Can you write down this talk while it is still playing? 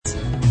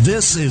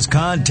This is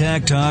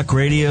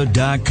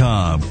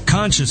ContactTalkRadio.com.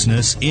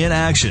 Consciousness in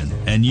action.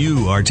 And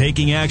you are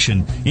taking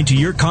action into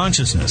your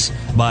consciousness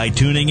by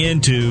tuning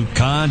into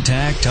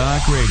Contact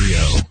Talk Radio.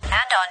 And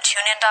on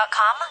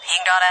TuneIn.com,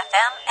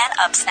 Ping.fm, and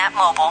UpSnap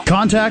Mobile.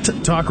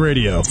 Contact Talk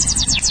Radio.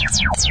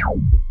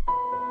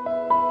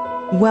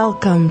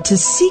 Welcome to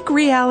Seek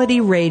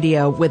Reality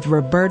Radio with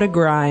Roberta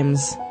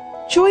Grimes.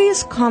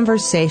 Joyous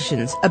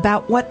conversations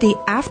about what the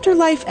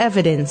afterlife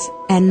evidence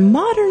and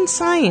modern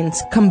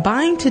science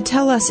combine to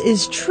tell us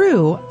is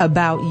true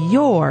about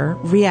your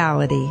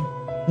reality.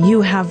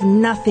 You have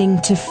nothing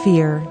to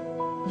fear.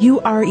 You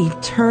are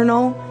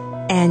eternal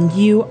and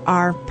you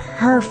are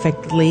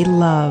perfectly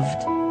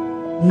loved.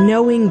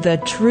 Knowing the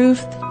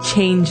truth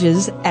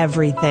changes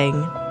everything.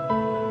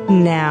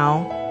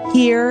 Now,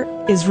 here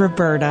is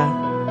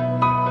Roberta.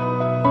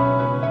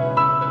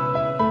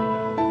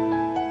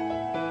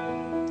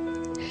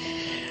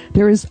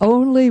 There is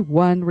only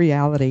one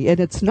reality, and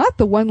it's not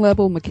the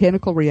one-level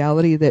mechanical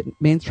reality that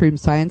mainstream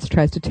science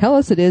tries to tell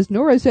us it is,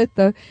 nor is it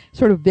the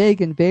sort of vague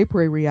and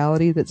vaporary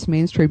reality that's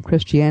mainstream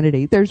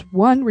Christianity. There's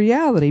one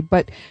reality,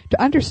 but to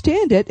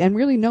understand it and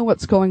really know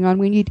what's going on,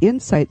 we need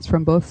insights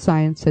from both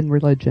science and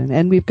religion,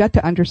 and we've got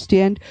to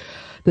understand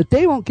that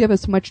they won't give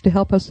us much to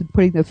help us in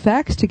putting the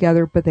facts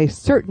together, but they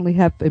certainly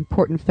have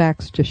important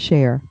facts to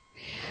share.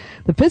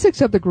 The physics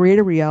of the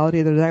greater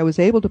reality that I was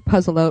able to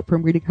puzzle out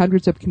from reading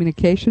hundreds of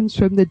communications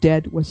from the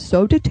dead was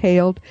so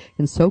detailed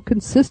and so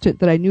consistent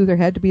that I knew there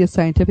had to be a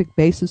scientific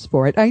basis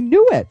for it. I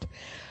knew it!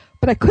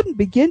 But I couldn't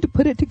begin to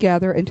put it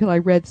together until I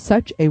read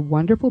such a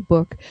wonderful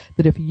book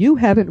that if you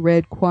haven't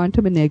read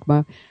Quantum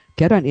Enigma,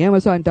 get on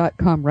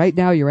Amazon.com right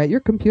now. You're at your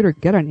computer.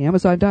 Get on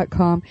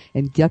Amazon.com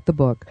and get the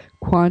book,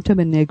 Quantum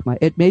Enigma.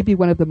 It may be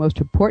one of the most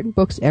important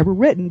books ever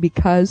written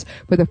because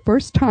for the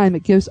first time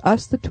it gives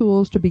us the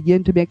tools to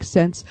begin to make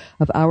sense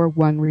of our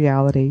one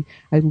reality.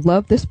 I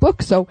love this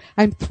book, so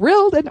I'm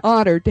thrilled and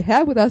honored to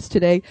have with us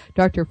today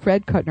Dr.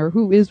 Fred Kuttner,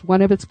 who is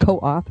one of its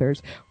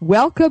co-authors.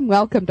 Welcome,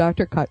 welcome,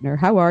 Dr. Kuttner.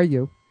 How are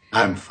you?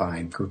 I'm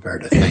fine,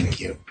 Roberta.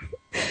 Thank you.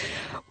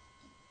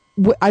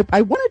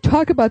 I want to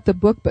talk about the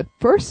book, but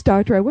first,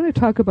 Doctor, I want to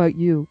talk about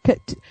you.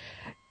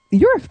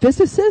 You're a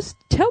physicist.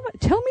 Tell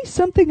me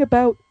something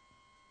about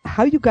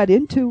how you got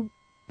into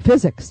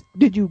physics.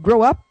 Did you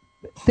grow up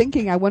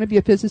thinking, I want to be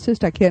a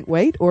physicist, I can't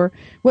wait? Or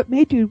what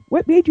made you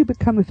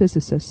become a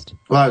physicist?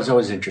 Well, I was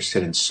always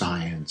interested in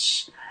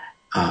science,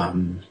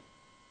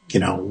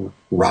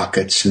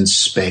 rockets and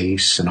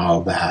space and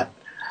all that.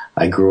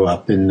 I grew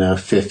up in the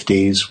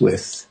 50s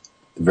with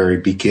the very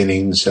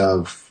beginnings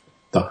of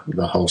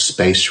the whole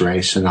space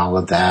race and all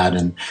of that.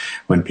 And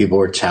when people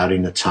were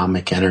touting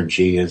atomic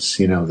energy as,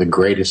 the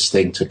greatest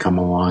thing to come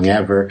along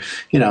ever,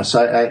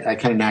 so I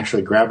kind of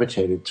naturally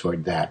gravitated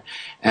toward that.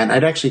 And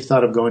I'd actually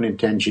thought of going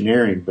into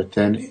engineering, but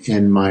then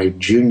in my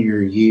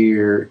junior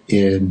year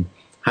in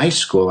high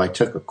school, I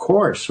took a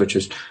course, which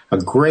is a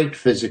great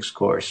physics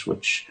course,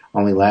 which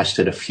only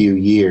lasted a few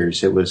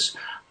years. It was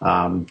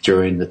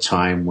during the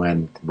time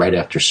when, right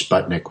after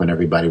Sputnik, when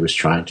everybody was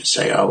trying to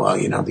say,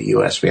 the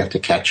U.S., we have to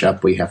catch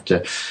up, we have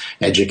to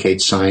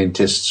educate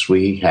scientists,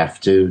 we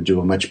have to do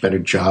a much better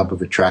job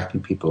of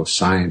attracting people to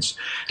science.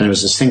 And there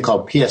was this thing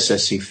called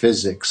PSSE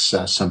physics.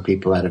 Some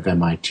people out of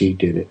MIT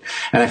did it.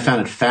 And I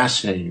found it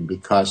fascinating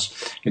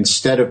because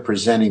instead of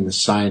presenting the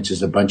science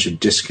as a bunch of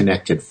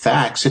disconnected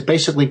facts, it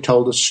basically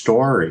told a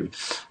story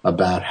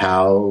about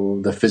how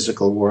the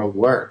physical world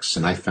works.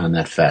 And I found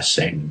that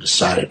fascinating and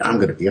decided I'm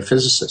going to be a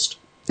physicist.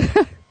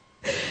 Isn't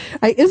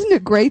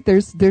it great?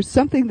 There's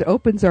something that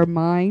opens our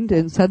mind,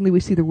 and suddenly we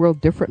see the world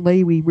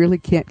differently. We really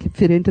can't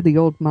fit into the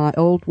old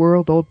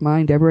world, old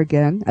mind ever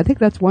again. I think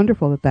that's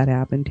wonderful that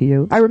happened to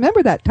you. I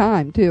remember that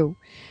time too.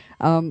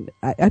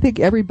 I think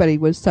everybody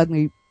was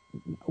suddenly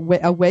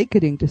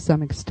awakening to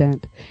some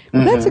extent.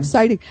 Well, that's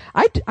exciting.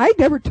 I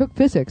never took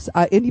physics,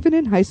 and even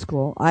in high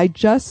school,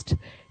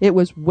 it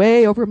was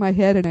way over my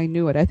head, and I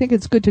knew it. I think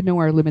it's good to know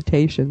our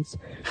limitations.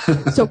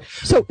 So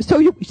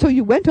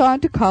you went on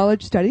to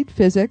college, studied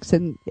physics,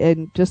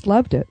 and just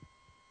loved it.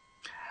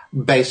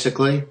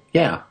 Basically,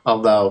 yeah.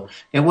 Although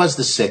it was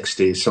the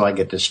 60s, so I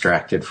get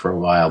distracted for a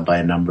while by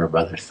a number of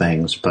other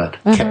things, but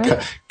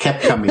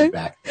kept coming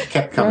back.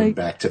 Kept coming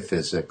back to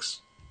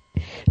physics.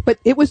 But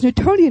it was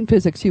Newtonian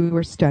physics you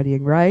were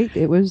studying, right?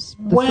 It was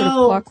the sort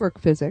of clockwork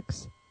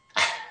physics.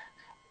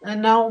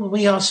 No,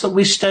 we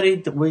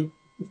studied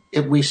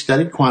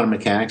quantum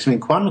mechanics. I mean,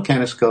 quantum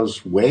mechanics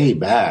goes way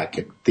back.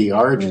 The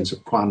origins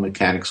of quantum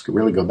mechanics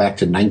really go back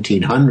to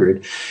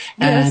 1900,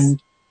 yes.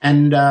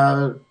 and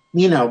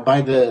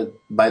by the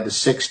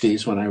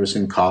 60s, when I was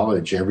in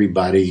college,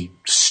 everybody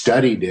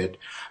studied it.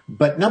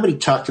 But nobody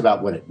talked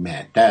about what it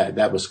meant.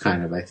 That was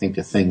kind of, I think,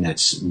 the thing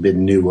that's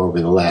been new over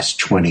the last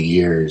 20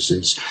 years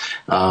is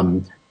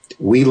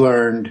we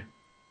learned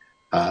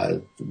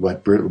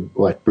what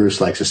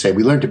Bruce likes to say.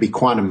 We learned to be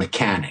quantum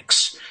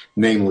mechanics.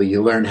 Namely,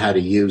 you learn how to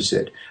use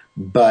it.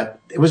 But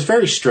it was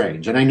very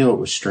strange, and I knew it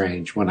was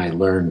strange when I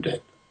learned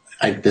it.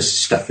 This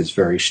stuff is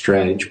very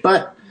strange.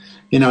 But,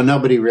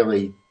 nobody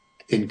really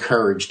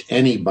encouraged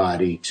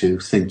anybody to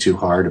think too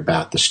hard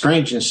about the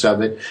strangeness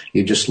of it.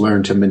 You just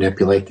learn to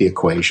manipulate the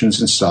equations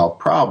and solve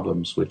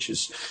problems, which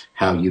is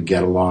how you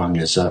get along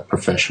as a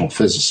professional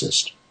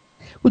physicist.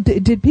 Well,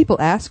 did people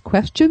ask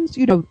questions?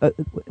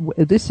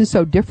 This is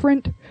so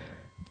different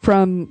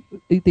from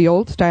the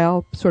old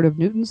style sort of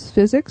Newton's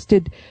physics.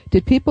 Did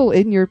people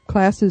in your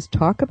classes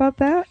talk about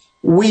that?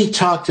 We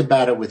talked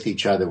about it with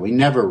each other. We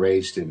never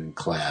raised it in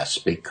class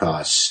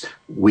because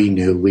we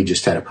knew we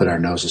just had to put our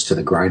noses to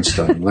the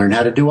grindstone and learn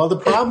how to do all the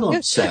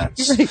problem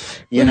sets. Right.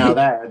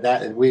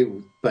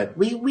 But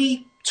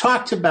we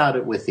talked about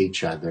it with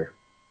each other.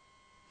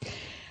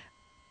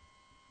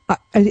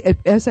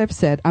 As I've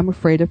said, I'm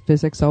afraid of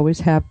physics,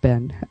 always have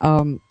been.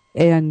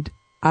 And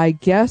I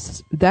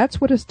guess that's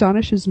what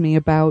astonishes me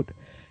about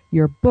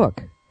your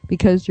book,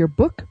 because your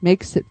book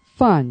makes it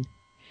fun.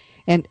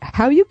 And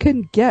how you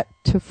can get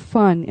to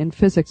fun in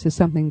physics is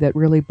something that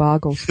really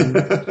boggles me.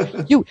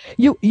 You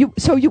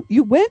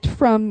went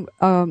from,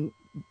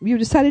 you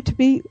decided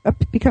to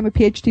become a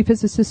Ph.D.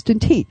 physicist and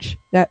teach.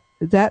 That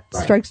right,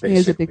 strikes me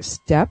as a big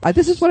step.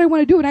 This is what I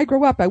want to do when I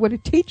grow up. I want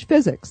to teach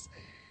physics.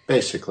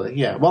 Basically,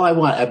 yeah. Well,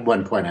 at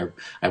one point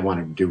I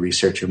wanted to do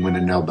research and win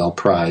a Nobel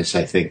Prize.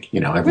 I think,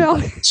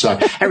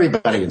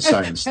 everybody in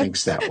science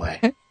thinks that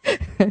way.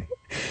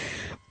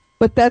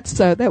 But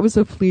that was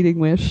a fleeting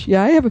wish.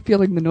 Yeah, I have a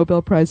feeling the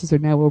Nobel Prizes are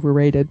now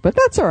overrated, but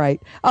that's all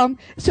right.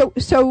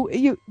 So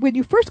you, when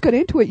you first got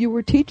into it, you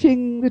were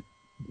teaching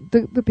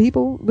the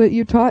people that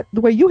you taught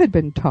the way you had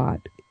been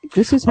taught.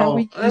 This is how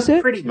we use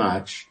it? Pretty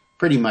much.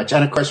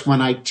 And of course,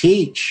 when I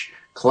teach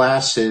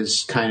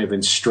classes kind of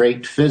in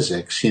straight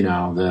physics,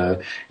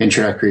 the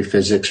introductory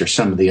physics or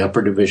some of the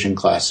upper division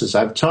classes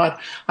I've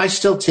taught, I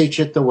still teach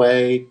it the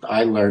way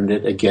I learned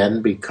it,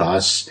 again,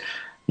 because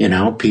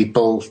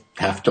people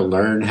have to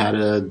learn how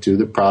to do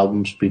the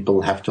problems.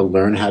 People have to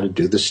learn how to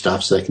do the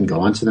stuff so they can go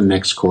on to the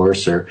next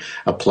course or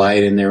apply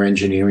it in their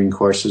engineering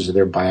courses or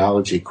their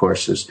biology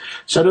courses.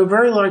 So to a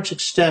very large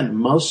extent,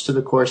 most of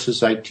the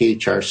courses I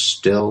teach are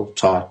still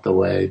taught the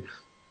way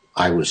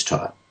I was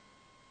taught.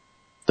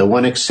 The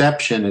one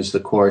exception is the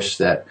course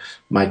that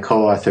my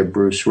co-author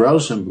Bruce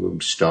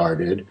Rosenblum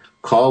started,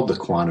 called the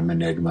Quantum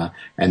Enigma,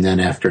 and then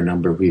after a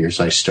number of years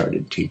I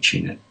started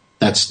teaching it.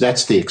 That's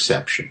the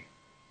exception.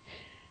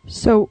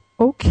 So,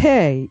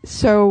 okay.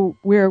 So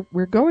we're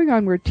going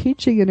on, we're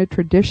teaching in a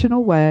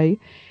traditional way.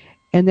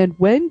 And then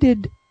when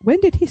did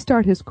he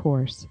start his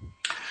course?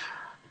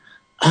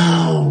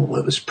 Oh,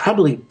 it was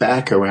probably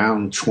back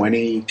around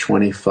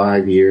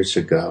 25 years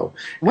ago.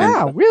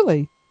 Wow,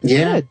 really?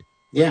 Yeah. Good.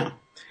 Yeah.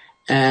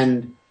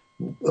 And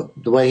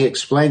the way he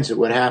explains it,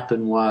 what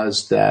happened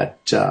was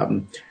that,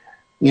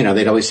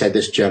 they'd always had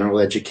this general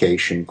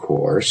education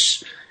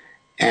course.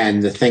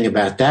 And the thing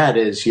about that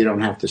is you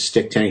don't have to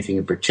stick to anything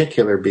in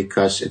particular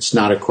because it's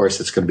not a course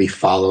that's going to be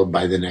followed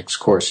by the next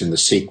course in the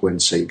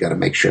sequence. So you've got to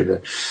make sure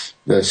that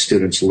the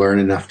students learn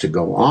enough to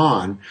go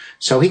on.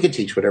 So he could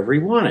teach whatever he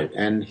wanted.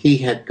 And he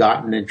had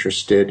gotten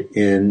interested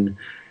in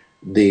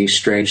the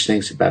strange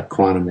things about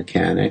quantum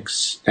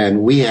mechanics.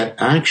 And we had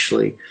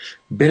actually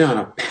been on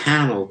a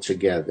panel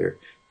together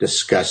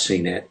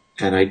discussing it.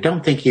 And I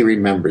don't think he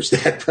remembers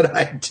that, but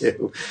I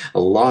do, a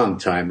long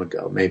time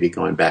ago, maybe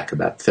going back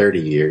about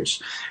 30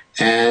 years.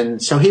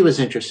 And so he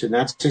was interested in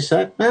that. So he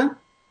said, well,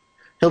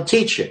 he'll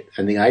teach it.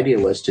 And the idea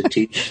was to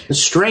teach the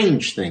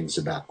strange things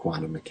about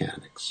quantum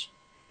mechanics.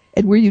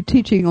 And were you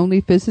teaching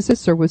only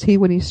physicists, or was he,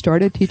 when he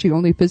started, teaching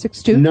only physics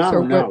students?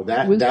 No,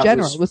 that was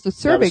general. It was the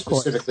survey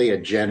course. Specifically a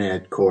gen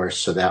ed course.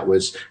 So that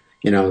was,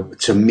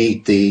 to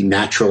meet the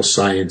natural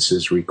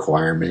sciences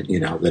requirement,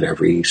 that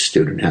every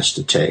student has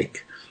to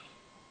take.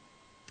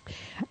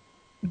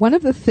 One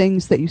of the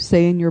things that you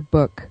say in your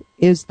book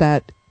is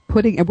that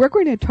and we're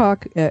going to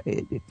talk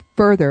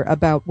further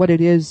about what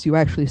it is you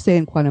actually say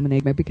in Quantum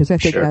Enigma, because I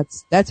think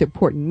that's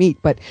important meat.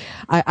 But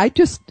I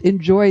just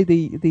enjoy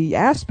the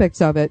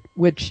aspects of it,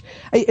 which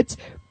it's,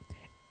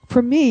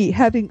 for me,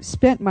 having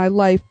spent my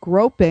life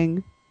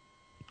groping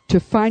to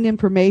find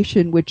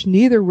information which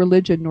neither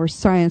religion nor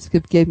science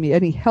could give me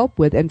any help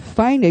with, and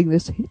finding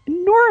this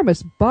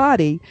enormous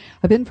body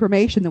of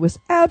information that was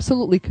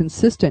absolutely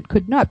consistent,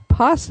 could not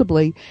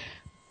possibly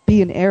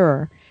be an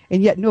error.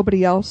 And yet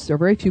nobody else, or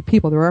very few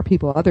people,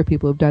 other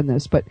people who've done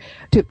this, but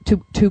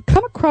to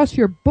come across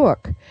your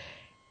book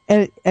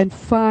and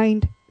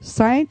find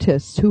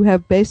scientists who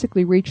have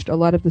basically reached a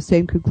lot of the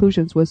same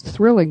conclusions was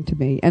thrilling to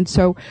me. And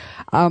so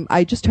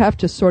I just have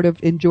to sort of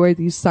enjoy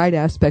these side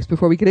aspects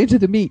before we get into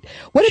the meat.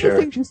 One of the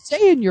things you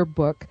say in your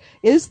book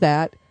is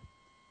that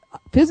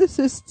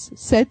physicists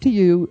said to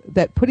you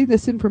that putting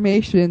this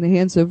information in the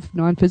hands of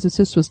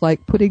non-physicists was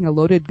like putting a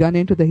loaded gun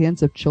into the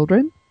hands of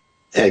children.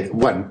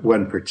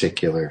 One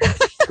particular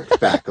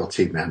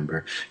faculty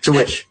member, to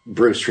which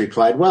Bruce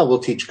replied, well, we'll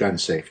teach gun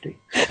safety.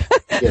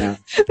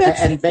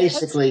 And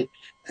basically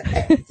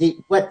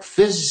what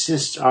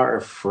physicists are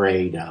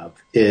afraid of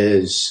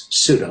is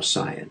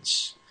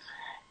pseudoscience.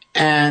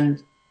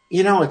 And,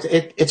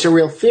 it's a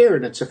real fear,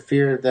 and it's a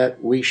fear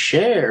that we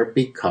share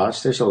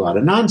because there's a lot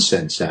of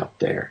nonsense out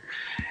there.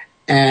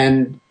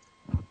 And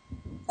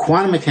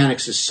quantum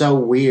mechanics is so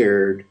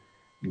weird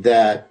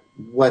that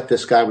what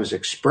this guy was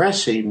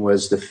expressing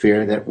was the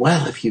fear that,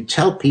 well, if you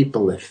tell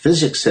people that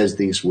physics says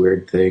these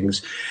weird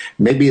things,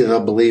 maybe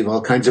they'll believe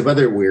all kinds of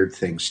other weird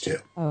things too.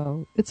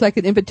 Oh, it's like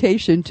an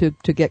invitation to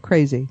get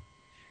crazy.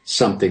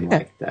 Something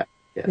like that.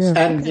 Yes. Yeah.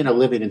 And,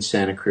 living in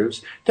Santa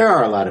Cruz, there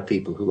are a lot of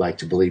people who like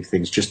to believe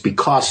things just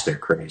because they're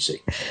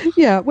crazy.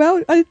 Yeah,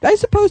 well, I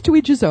suppose to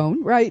each his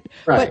own, right?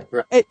 Right,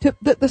 but right.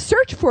 The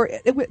search for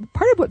it,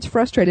 part of what's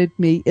frustrated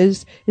me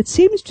is it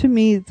seems to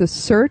me the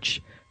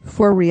search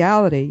for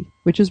reality,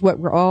 which is what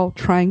we're all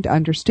trying to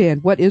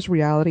understand. What is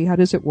reality? How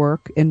does it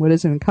work? And what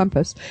does it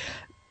encompass?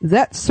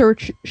 That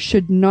search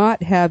should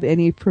not have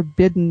any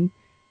forbidden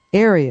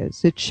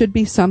areas. It should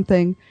be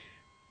something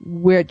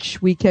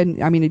which we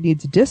can, it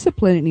needs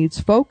discipline, it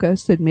needs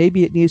focus, and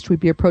maybe it needs to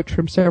be approached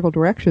from several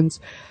directions.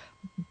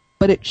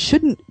 But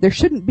there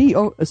shouldn't be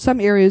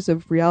some areas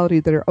of reality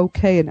that are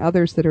okay and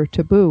others that are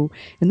taboo.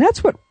 And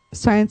that's what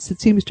science,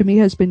 it seems to me,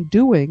 has been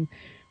doing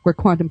where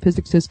quantum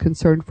physics is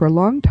concerned for a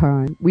long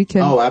time.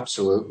 Oh,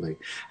 absolutely.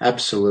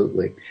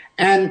 Absolutely.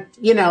 And,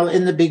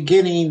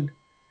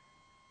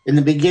 in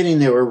the beginning,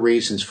 there were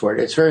reasons for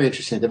it. It's very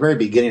interesting. At the very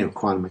beginning of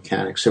quantum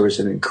mechanics, there was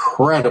an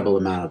incredible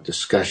amount of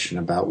discussion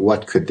about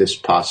what could this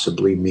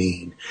possibly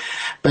mean.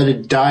 But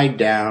it died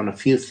down. A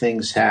few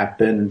things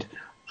happened.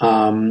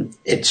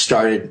 It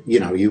started,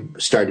 you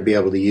started to be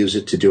able to use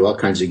it to do all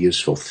kinds of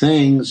useful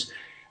things.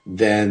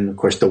 Then, of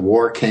course, the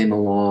war came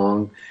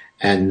along.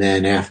 And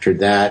then after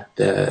that,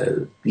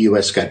 the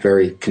U.S. got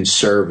very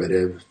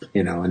conservative,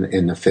 in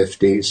the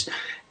 50s.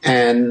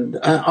 And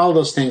all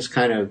those things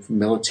kind of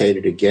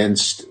militated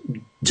against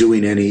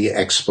doing any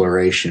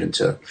exploration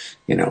into,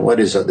 what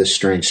is this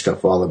strange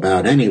stuff all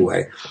about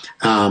anyway.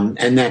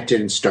 And that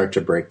didn't start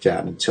to break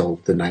down until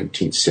the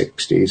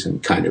 1960s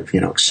and kind of,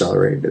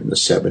 accelerated in the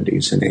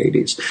 70s and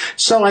 80s.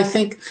 So I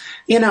think,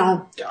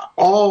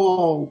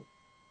 all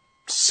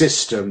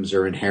systems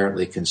are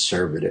inherently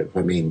conservative.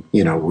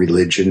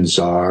 Religions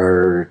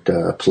are,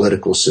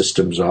 political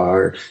systems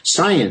are,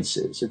 science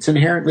is. It's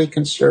inherently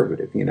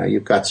conservative.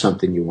 You've got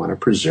something you want to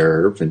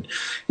preserve, and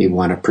you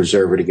want to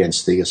preserve it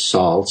against the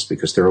assaults,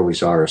 because there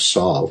always are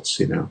assaults,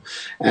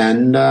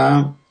 And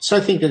so I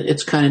think that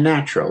it's kind of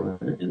natural.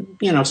 And,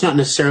 it's not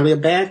necessarily a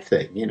bad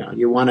thing.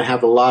 You want to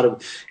have a lot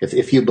of,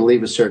 if you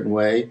believe a certain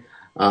way,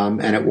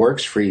 and it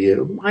works for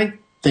you, I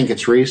think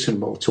it's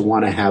reasonable to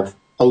want to have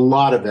a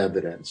lot of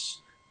evidence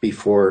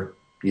before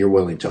you're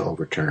willing to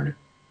overturn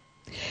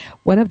it.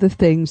 One of the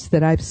things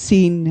that I've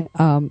seen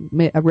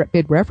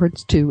made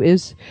reference to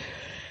is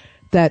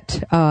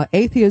that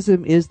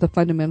atheism is the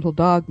fundamental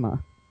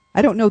dogma.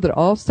 I don't know that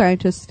all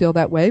scientists feel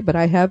that way, but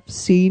I have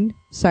seen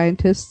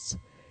scientists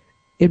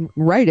in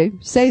writing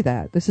say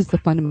that. This is the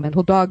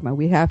fundamental dogma.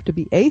 We have to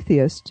be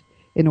atheist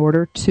in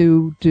order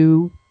to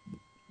do,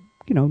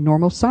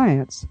 normal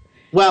science.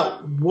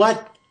 Well,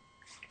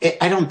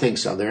 I don't think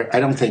so. I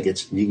don't think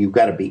you've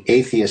got to be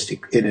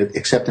atheistic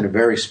except in a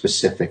very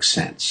specific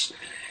sense.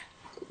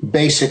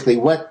 Basically,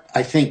 what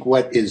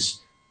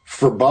is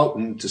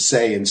verboten to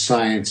say in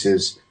science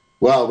is,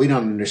 well, we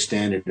don't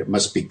understand it. It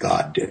must be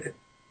God did it.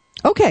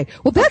 Okay.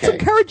 Well, that's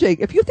encouraging.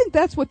 If you think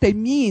that's what they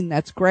mean,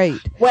 that's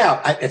great.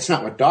 Well, it's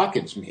not what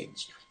Dawkins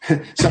means.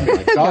 Something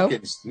like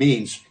Dawkins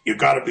means you've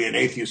got to be an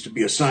atheist to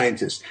be a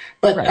scientist.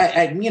 But right.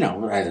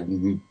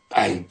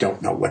 I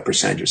don't know what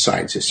percentage of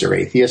scientists are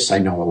atheists. I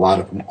know a lot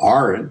of them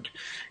aren't.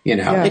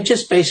 It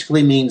just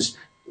basically means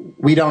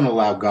we don't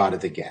allow God at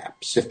the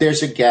gaps. If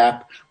there's a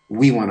gap,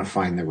 we want to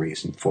find the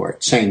reason for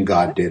it. Saying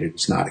God did it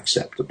is not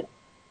acceptable.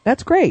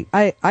 That's great.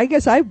 I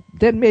guess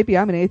then maybe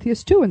I'm an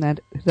atheist too in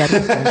that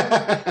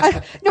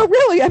instance. No,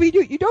 really.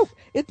 You don't.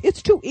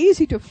 It's too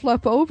easy to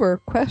fluff over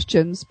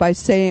questions by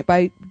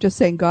just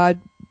saying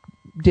God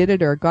did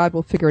it or God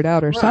will figure it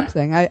out or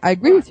something. I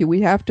agree with you.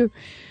 We have to.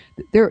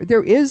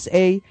 There is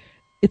the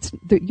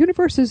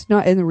universe is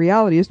not, and the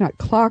reality is not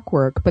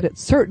clockwork, but it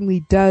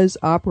certainly does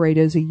operate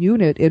as a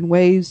unit in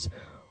ways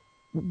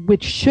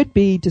which should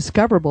be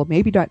discoverable,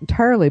 maybe not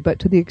entirely, but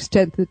to the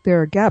extent that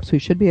there are gaps, we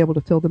should be able to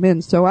fill them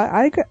in. So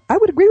I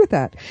would agree with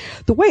that.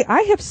 The way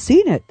I have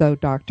seen it, though,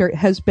 Doctor,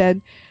 has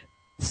been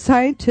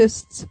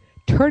scientists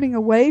turning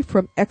away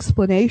from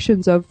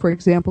explanations of, for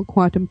example,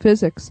 quantum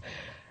physics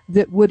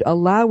that would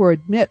allow or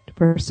admit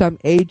for some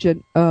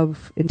agent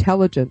of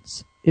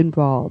intelligence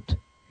involved.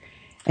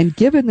 And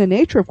given the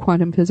nature of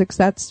quantum physics,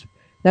 that's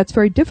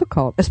very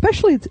difficult,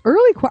 especially its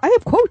early. I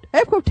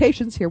have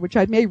quotations here, which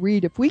I may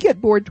read. If we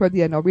get bored toward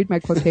the end, I'll read my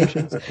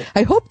quotations.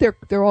 I hope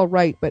they're all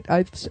right, but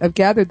I've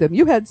gathered them.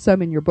 You had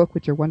some in your book,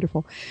 which are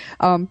wonderful.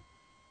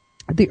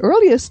 The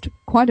earliest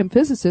quantum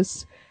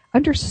physicists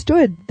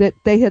understood that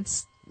they had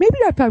maybe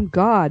not found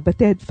God, but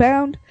they had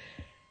found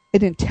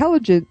an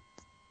intelligent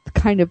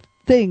kind of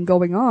thing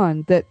going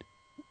on that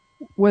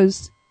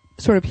was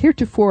sort of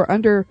heretofore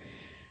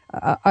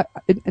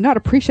not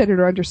appreciated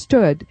or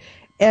understood.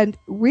 And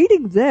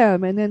reading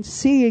them and then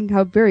seeing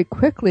how very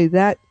quickly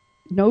that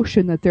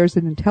notion that there's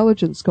an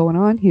intelligence going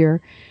on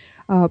here,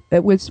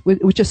 it was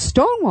just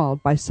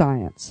stonewalled by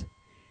science.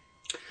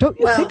 Don't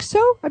you think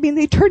so? I mean,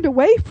 they turned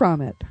away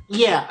from it.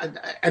 Yeah,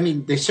 I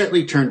mean, they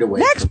certainly turned away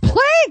Max from it.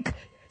 Planck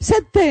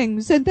said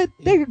things, and that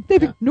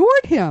they've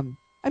ignored him.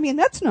 I mean,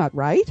 that's not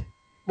right.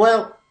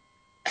 Well,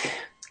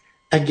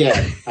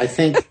 again, I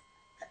think,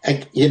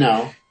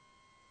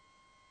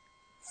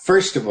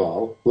 first of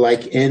all,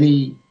 like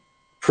any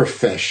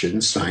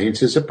profession,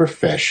 science is a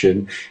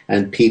profession,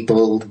 and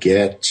people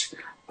get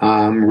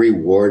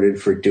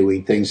rewarded for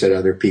doing things that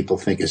other people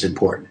think is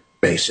important,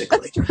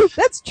 basically.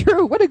 That's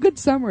true. What a good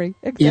summary.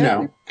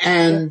 Exactly.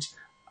 And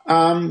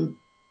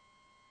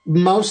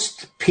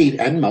most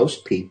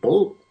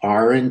people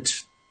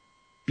aren't,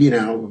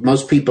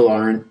 most people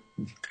aren't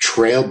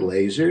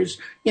trailblazers.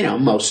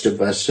 Most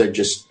of us are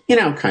just,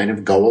 kind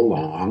of go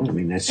along. I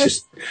mean, that's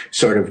just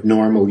sort of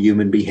normal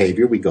human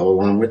behavior. We go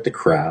along with the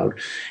crowd.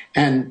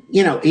 And,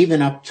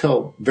 even up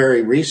till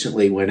very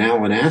recently when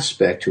Alan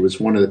Aspect, who was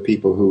one of the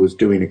people who was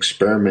doing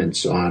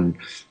experiments on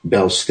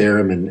Bell's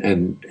theorem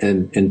and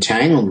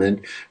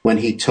entanglement, when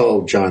he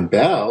told John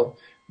Bell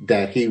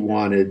that he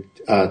wanted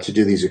to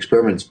do these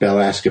experiments, Bell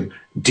asked him,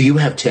 "Do you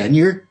have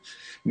tenure?"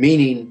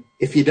 Meaning,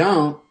 if you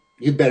don't,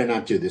 you better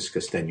not do this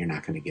because then you're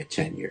not going to get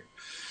tenure.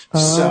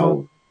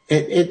 So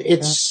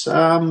it's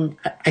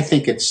I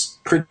think it's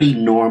pretty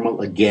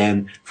normal,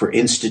 again, for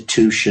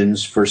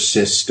institutions, for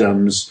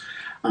systems,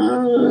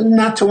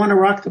 not to want to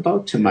rock the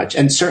boat too much.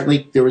 And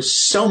certainly there was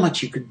so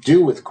much you could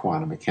do with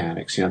quantum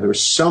mechanics. There were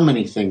so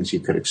many things you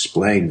could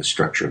explain: the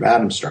structure of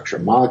atoms, structure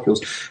of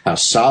molecules, how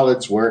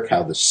solids work,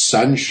 how the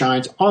sun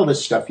shines, all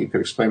this stuff you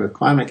could explain with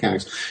quantum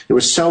mechanics. There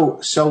was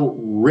so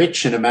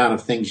rich an amount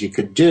of things you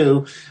could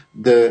do.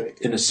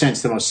 In a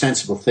sense, the most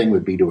sensible thing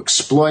would be to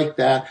exploit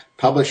that,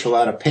 publish a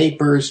lot of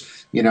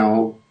papers,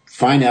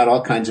 find out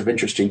all kinds of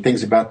interesting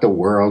things about the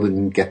world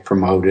and get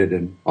promoted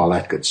and all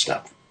that good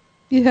stuff.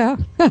 Yeah.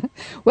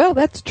 Well,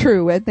 that's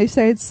true. And they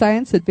say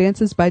science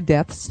advances by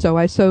death. So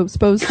I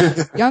suppose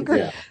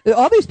younger,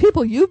 all these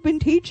people you've been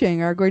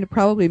teaching are going to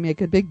probably make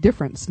a big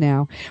difference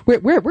now. We're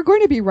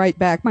going to be right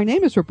back. My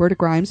name is Roberta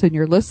Grimes, and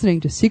you're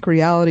listening to Seek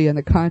Reality on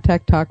the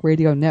Contact Talk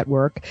Radio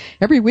Network.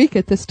 Every week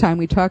at this time,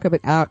 we talk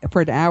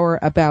for an hour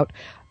about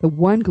the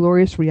one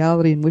glorious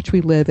reality in which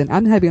we live. And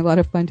I'm having a lot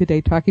of fun today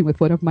talking with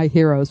one of my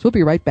heroes. We'll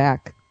be right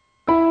back.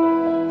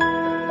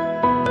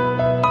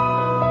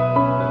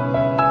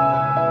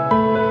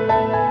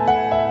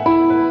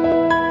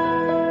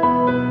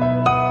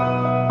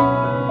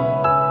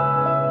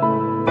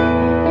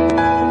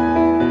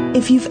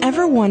 If you've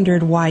ever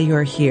wondered why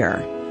you're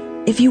here,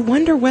 if you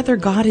wonder whether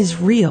God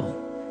is real,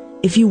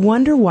 if you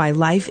wonder why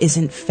life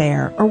isn't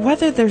fair or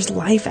whether there's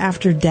life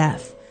after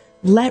death,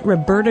 let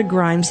Roberta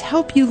Grimes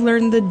help you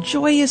learn the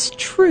joyous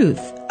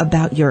truth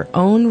about your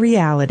own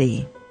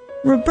reality.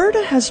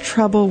 Roberta has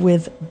trouble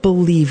with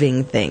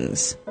believing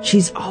things.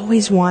 She's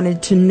always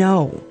wanted to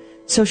know,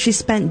 so she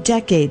spent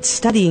decades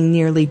studying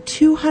nearly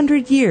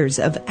 200 years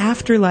of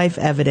afterlife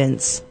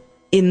evidence.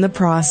 In the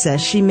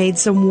process, she made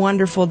some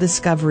wonderful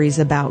discoveries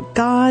about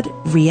God,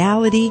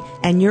 reality,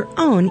 and your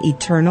own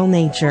eternal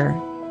nature.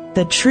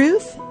 The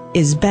truth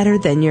is better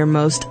than your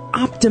most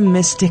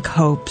optimistic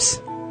hopes.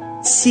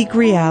 Seek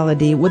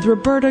Reality with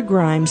Roberta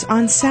Grimes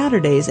on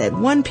Saturdays at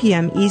 1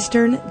 p.m.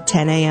 Eastern,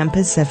 10 a.m.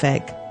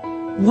 Pacific.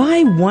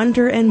 Why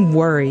wonder and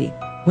worry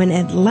when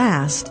at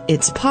last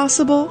it's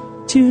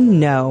possible to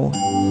know?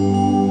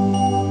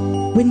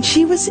 When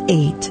she was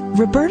 8,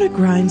 Roberta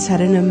Grimes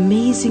had an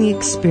amazing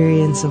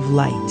experience of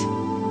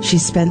light. She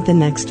spent the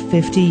next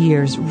 50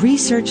 years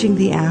researching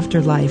the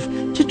afterlife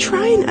to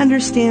try and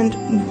understand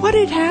what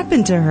had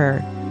happened to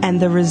her. And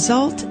the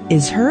result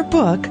is her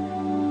book,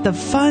 The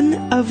Fun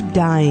of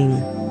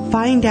Dying.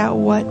 Find out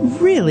what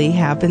really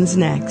happens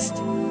next.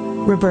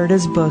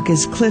 Roberta's book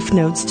is cliff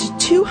notes to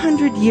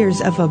 200 years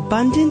of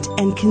abundant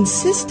and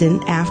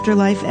consistent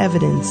afterlife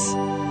evidence.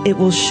 It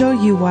will show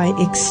you why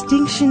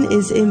extinction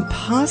is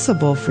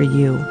impossible for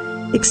you,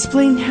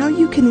 explain how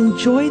you can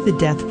enjoy the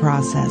death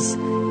process,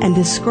 and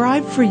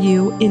describe for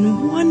you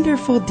in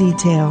wonderful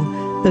detail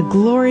the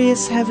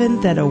glorious heaven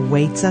that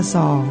awaits us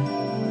all.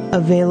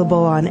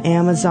 Available on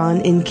Amazon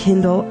in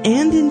Kindle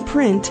and in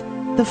print,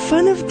 The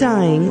Fun of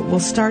Dying will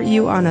start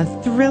you on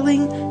a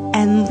thrilling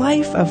and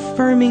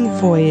life-affirming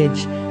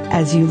voyage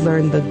as you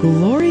learn the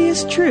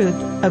glorious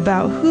truth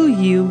about who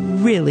you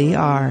really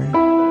are.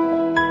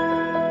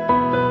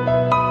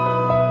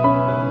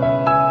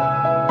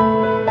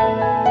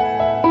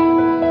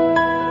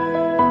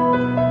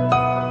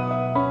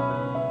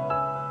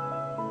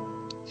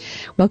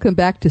 Welcome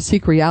back to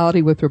Seek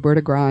Reality with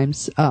Roberta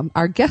Grimes.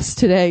 Our guest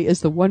today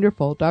is the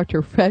wonderful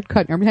Dr. Fred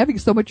Kuttner. I'm having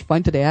so much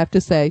fun today, I have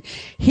to say.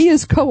 He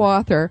is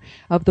co-author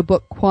of the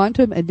book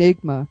Quantum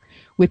Enigma,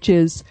 which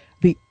is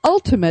the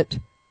ultimate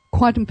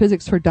quantum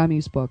physics for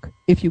dummies book.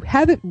 If you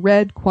haven't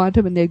read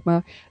Quantum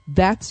Enigma,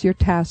 that's your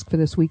task for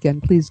this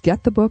weekend. Please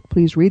get the book.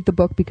 Please read the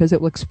book because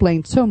it will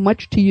explain so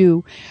much to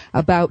you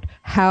about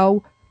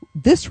how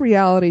this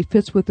reality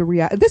fits with the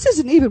reality. This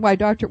isn't even why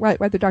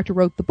the doctor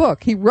wrote the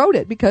book. He wrote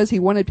it because he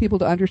wanted people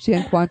to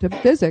understand quantum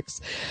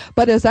physics.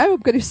 But as I'm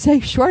going to say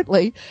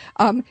shortly,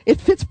 it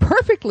fits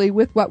perfectly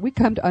with what we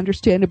come to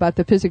understand about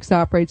the physics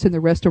operates in the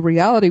rest of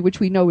reality, which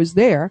we know is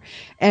there.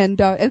 And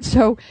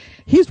so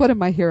he's one of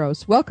my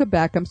heroes. Welcome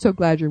back. I'm so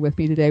glad you're with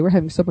me today. We're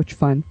having so much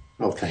fun.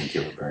 Oh, thank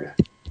you, Roberta.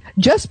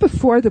 Just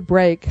before the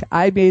break,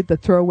 I made the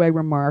throwaway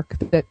remark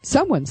that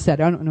someone said,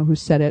 I don't know who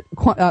said it,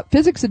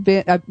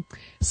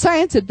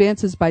 science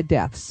advances by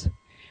deaths,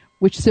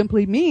 which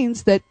simply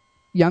means that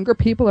younger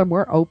people are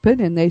more open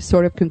and they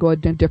sort of can go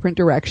in a different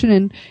direction.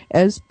 And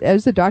as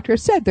the doctor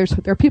has said, there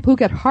are people who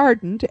get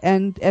hardened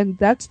and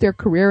that's their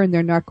career and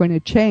they're not going to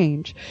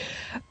change.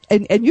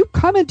 And you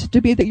commented to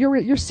me that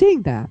you're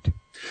seeing that.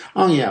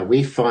 Oh, yeah.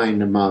 We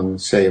find among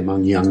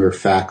younger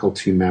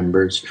faculty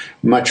members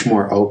much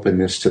more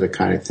openness to the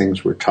kind of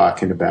things we're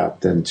talking about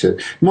than to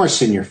more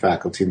senior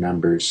faculty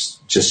members.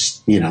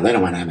 Just, they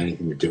don't want to have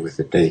anything to do with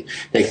it. They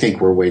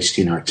think we're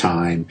wasting our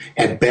time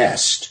at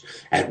best.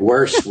 At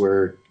worst,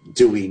 we're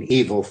doing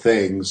evil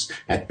things.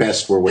 At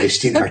best, we're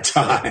wasting our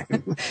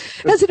time.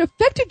 Has it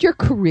affected your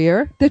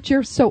career that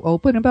you're so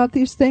open about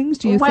these things?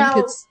 Do you think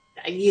it's...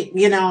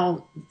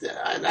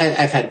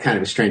 I've had kind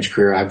of a strange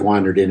career. I've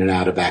wandered in and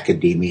out of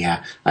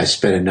academia. I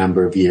spent a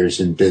number of years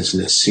in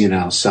business,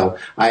 so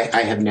I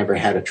have never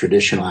had a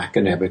traditional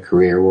academic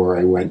career where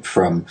I went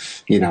from,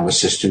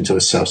 assistant to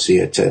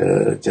associate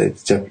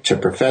to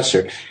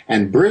professor.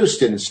 And Bruce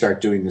didn't start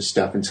doing this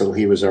stuff until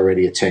he was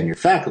already a tenured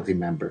faculty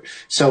member.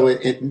 So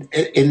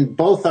in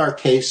both our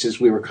cases,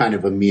 we were kind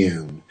of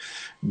immune.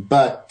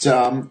 But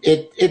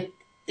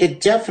it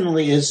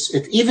definitely is,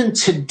 even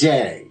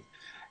today,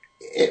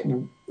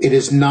 it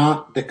is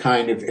not the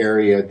kind of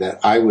area that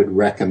I would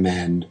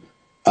recommend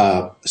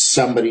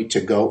somebody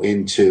to go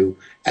into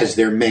as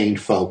their main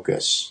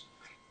focus.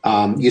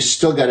 You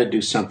still got to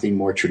do something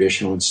more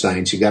traditional in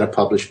science. You got to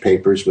publish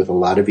papers with a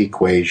lot of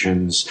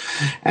equations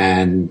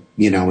and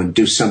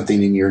do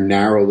something in your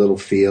narrow little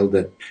field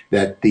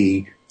that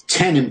the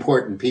 10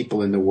 important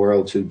people in the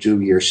world who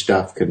do your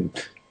stuff can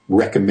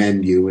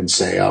recommend you and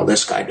say, oh,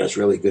 this guy does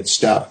really good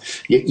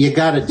stuff. You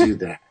got to do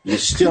that. You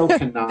still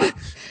cannot.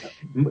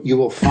 You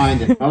will find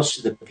that most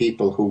of the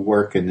people who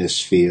work in this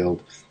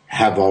field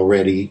have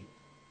already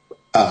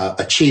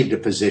achieved a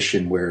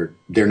position where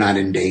they're not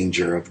in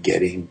danger of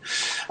getting,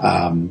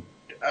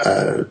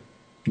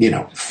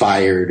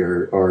 fired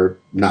or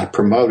not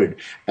promoted.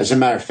 As a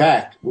matter of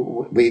fact,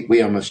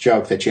 we almost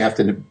joke that you have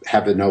to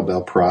have a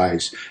Nobel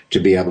Prize to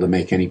be able to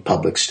make any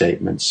public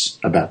statements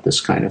about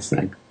this kind of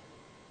thing.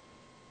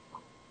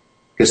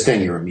 Because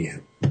then you're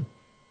immune.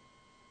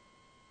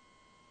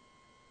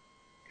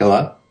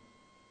 Hello?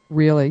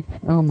 Really?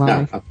 Oh, my.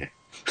 No, okay.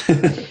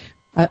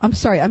 I'm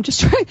sorry. I'm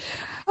just trying.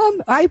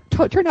 I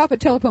turned off a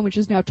telephone, which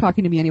is now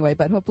talking to me anyway,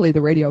 but hopefully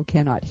the radio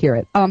cannot hear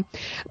it. I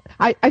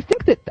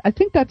think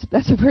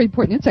that's a very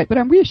important insight, but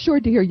I'm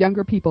reassured to hear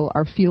younger people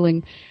are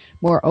feeling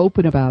more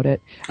open about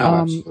it.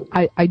 Absolutely.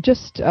 I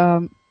just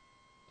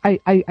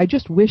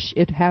wish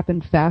it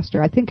happened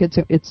faster. I think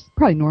it's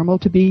probably normal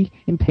to be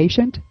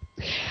impatient.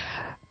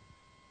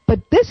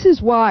 But this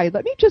is why,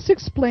 let me just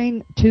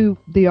explain to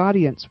the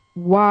audience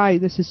why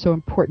this is so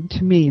important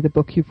to me, the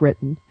book you've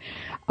written.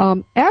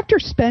 After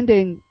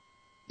spending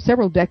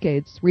several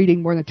decades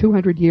reading more than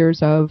 200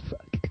 years of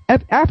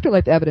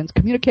afterlife evidence,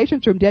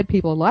 communications from dead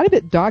people, a lot of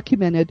it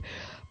documented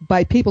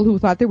by people who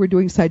thought they were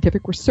doing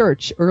scientific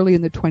research early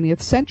in the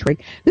 20th century.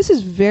 This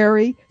is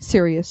very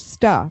serious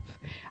stuff.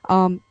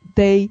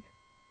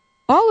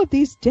 All of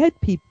these dead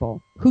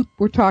people who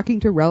were talking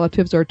to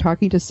relatives or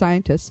talking to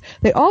scientists,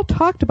 they all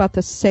talked about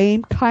the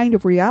same kind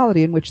of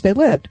reality in which they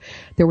lived.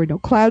 There were no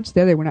clouds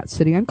there. They were not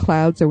sitting on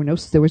clouds. There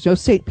was no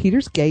St.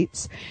 Peter's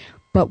gates.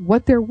 But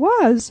what there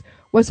was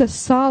a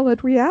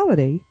solid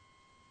reality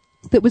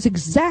that was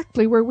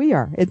exactly where we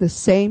are, in the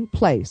same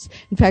place.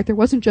 In fact, there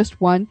wasn't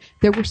just one.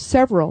 There were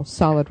several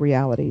solid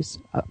realities,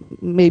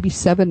 maybe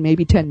 7,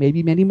 maybe 10,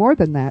 maybe many more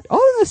than that, all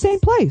in the same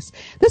place.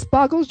 This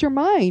boggles your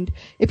mind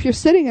if you're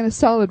sitting in a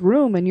solid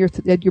room and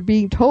you're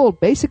being told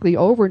basically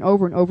over and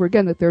over and over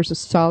again that there's a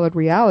solid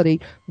reality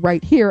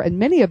right here, and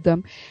many of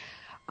them,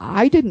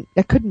 I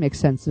couldn't make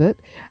sense of it.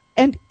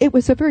 And it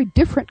was a very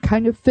different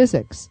kind of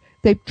physics.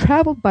 They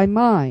traveled by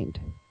mind.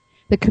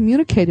 They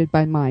communicated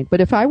by mind.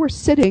 But if I were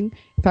in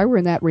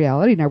that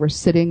reality and I were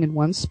sitting in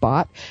one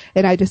spot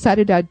and I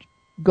decided I'd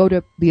go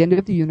to the end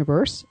of the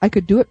universe, I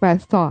could do it by a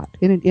thought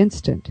in an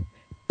instant.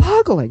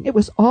 Boggling. It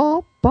was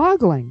all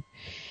boggling.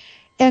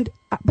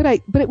 But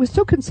it was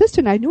so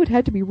consistent, I knew it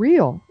had to be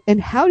real. And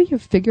how do you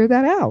figure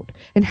that out?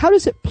 And how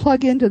does it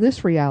plug into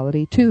this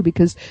reality too?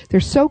 Because they're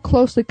so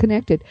closely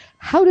connected.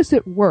 How does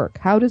it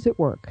work?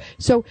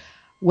 So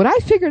what I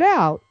figured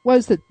out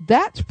was that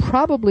that's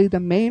probably the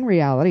main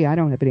reality. I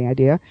don't have any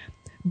idea.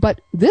 But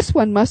this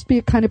one must be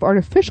a kind of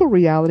artificial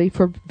reality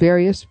for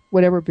various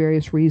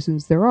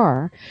reasons there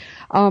are.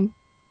 Then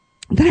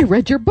I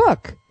read your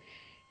book.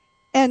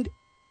 And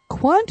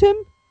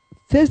quantum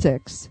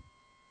physics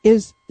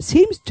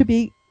seems to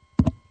be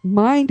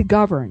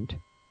mind-governed.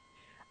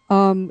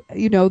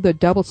 the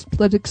double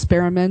slit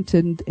experiment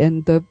and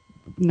the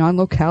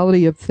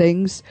non-locality of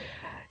things,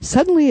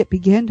 suddenly it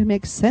began to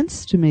make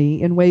sense to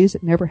me in ways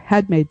it never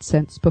had made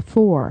sense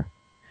before.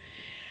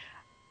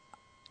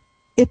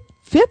 It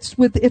fits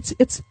with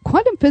it's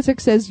quantum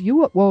physics, as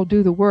you will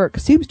do the work,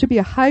 seems to be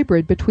a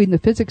hybrid between the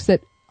physics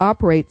that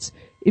operates.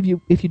 If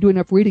you do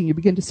enough reading, you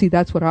begin to see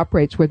that's what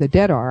operates where the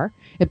dead are,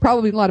 and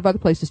probably in a lot of other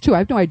places too. I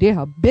have no idea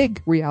how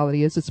big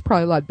reality is. It's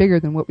probably a lot bigger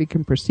than what we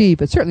can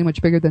perceive. It's certainly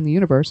much bigger than the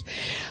universe.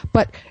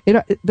 But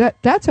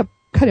that's a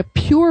kind of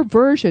pure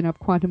version of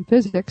quantum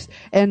physics.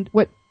 And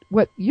what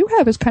you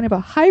have is kind of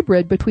a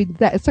hybrid between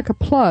that. It's like a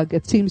plug,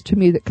 it seems to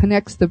me, that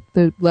connects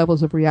the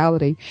levels of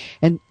reality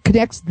and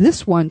connects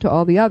this one to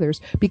all the others.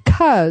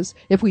 Because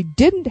if we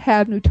didn't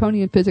have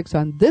Newtonian physics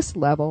on this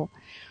level,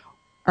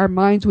 our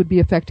minds would be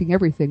affecting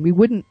everything. We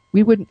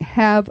wouldn't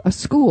have a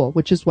school,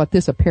 which is what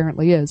this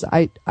apparently is.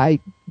 I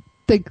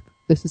think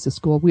this is a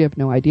school. We have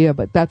no idea,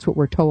 but that's what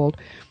we're told.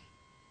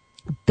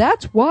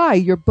 That's why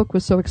your book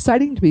was so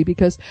exciting to me,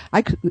 because I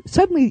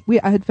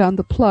had found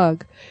the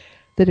plug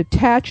that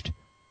attached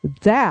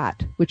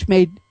that, which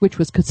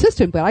was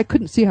consistent, but I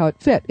couldn't see how it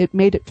fit. It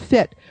made it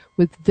fit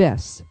with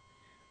this.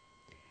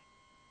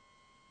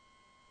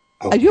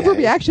 Okay. Do you have a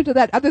reaction to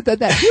that other than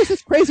that? Who's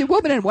this crazy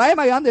woman and why am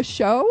I on this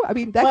show? I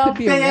mean, that could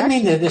be a reaction. I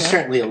mean, there's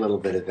certainly a little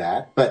bit of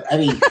that, but I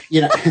mean,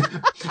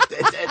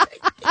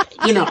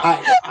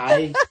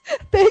 I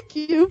Thank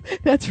you.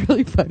 That's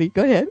really funny.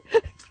 Go ahead.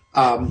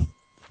 I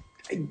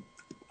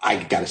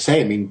got to say,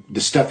 I mean,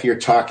 the stuff you're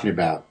talking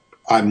about,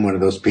 I'm one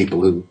of those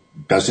people who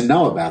doesn't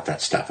know about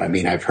that stuff. I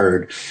mean, I've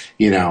heard,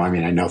 I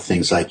know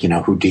things like,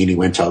 Houdini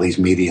went to all these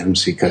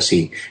mediums because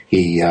he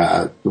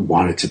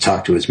wanted to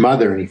talk to his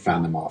mother and he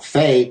found them all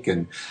fake.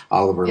 And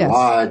Oliver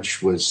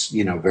Lodge was,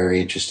 very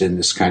interested in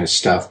this kind of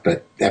stuff,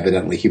 but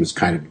evidently he was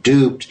kind of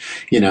duped,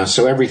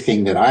 so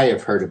everything that I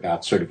have heard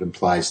about sort of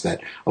implies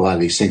that a lot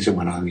of these things that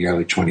went on in the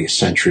early 20th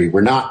century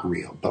were not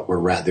real, but were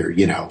rather,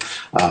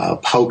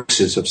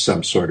 hoaxes of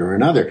some sort or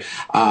another.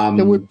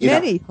 There were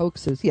many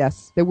hoaxes.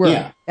 Yes, there were.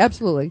 Yeah.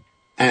 Absolutely.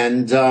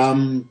 And,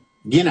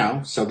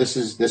 so this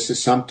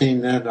is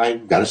something that I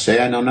got to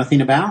say I know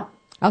nothing about.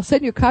 I'll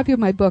send you a copy of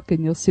my book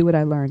and you'll see what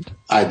I learned.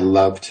 I'd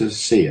love to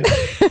see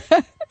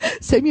it.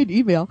 Send me an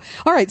email.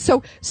 All right.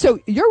 So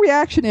your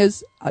reaction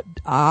is,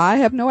 I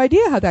have no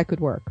idea how that could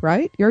work,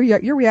 right?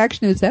 Your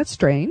reaction is, that's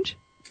strange.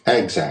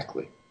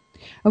 Exactly.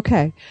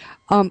 Okay.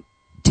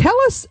 Tell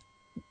us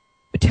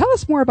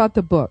more about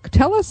the book.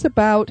 Tell us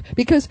about,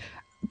 because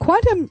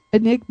Quantum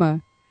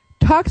Enigma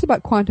talks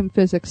about quantum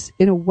physics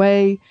in a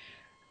way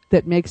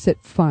that makes it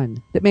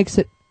fun, that makes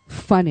it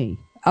funny,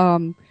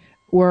 or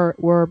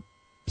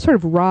sort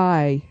of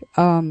wry.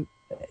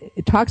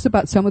 It talks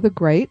about some of the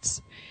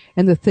greats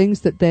and the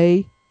things that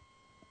they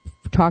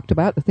talked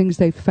about, the things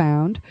they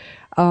found,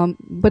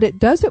 but it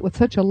does it with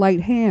such a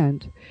light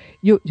hand.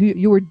 You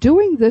were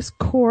doing this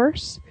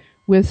course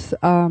with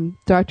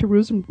Dr.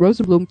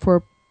 Rosenblum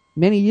for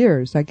many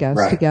years, I guess,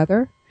 right.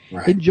 Together.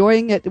 Right.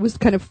 Enjoying it. It was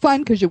kind of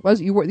fun because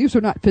these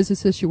were not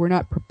physicists. You were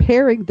not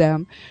preparing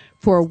them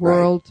for a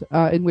world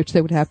in which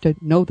they would have to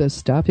know this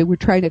stuff. You were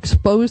trying to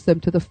expose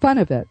them to the fun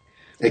of it.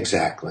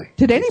 Exactly.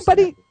 Did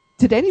anybody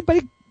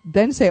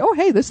then say, "Oh,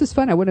 hey, this is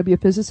fun. I want to be a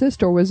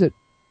physicist," or was it?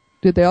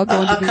 Did they all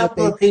go into a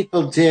couple of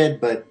people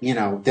did, but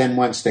then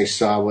once they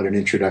saw what an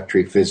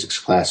introductory physics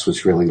class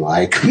was really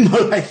like,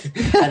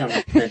 I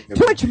don't know.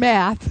 Too much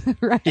math,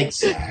 right?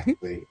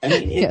 Exactly. I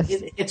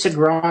mean, it's a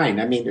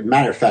grind. I mean, as a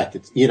matter of fact,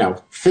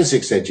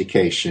 physics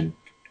education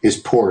is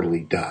poorly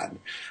done.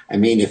 I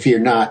mean, if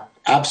you're not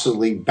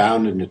absolutely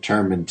bound and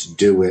determined to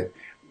do it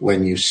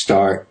when you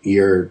start,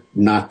 you're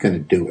not going to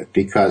do it,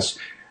 because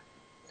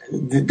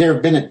there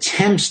have been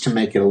attempts to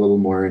make it a little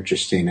more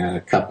interesting.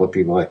 A couple of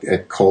people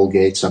at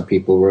Colgate, some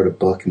people wrote a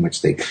book in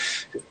which they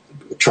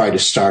try to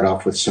start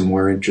off with some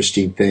more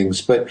interesting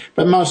things, but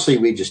mostly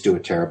we just do a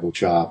terrible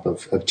job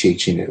of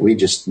teaching it. We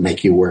just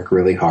make you work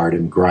really hard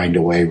and grind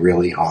away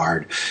really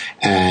hard.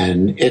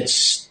 And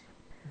it's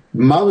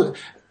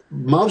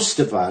most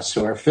of us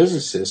who are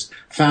physicists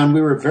found we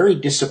were very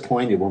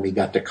disappointed when we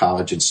got to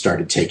college and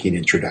started taking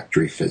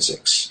introductory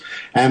physics.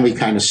 And we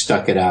kind of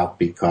stuck it out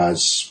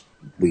because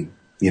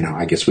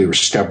I guess we were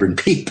stubborn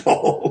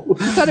people.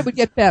 You thought it would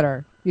get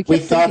better. We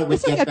thought it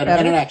would get better.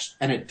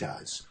 And it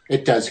does.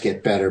 It does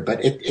get better, but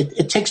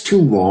it takes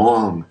too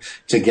long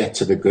to get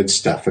to the good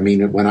stuff. I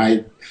mean,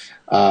 when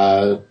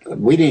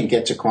we didn't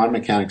get to quantum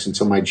mechanics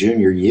until my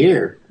junior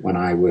year when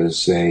I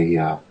was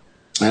an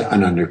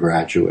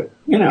undergraduate,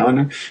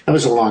 and that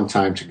was a long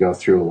time to go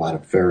through a lot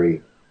of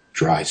very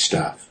dry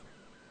stuff.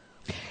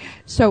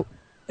 So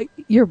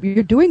you're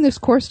doing this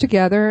course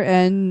together,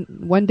 and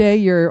one day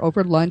you're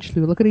over lunch,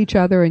 you look at each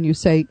other and you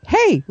say,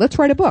 "Hey, let's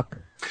write a book."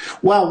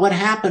 Well, what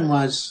happened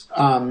was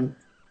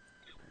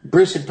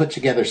Bruce had put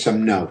together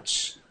some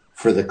notes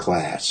for the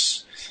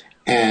class,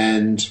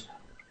 and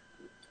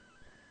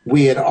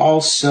we had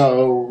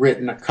also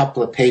written a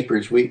couple of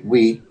papers.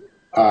 We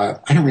I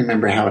don't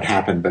remember how it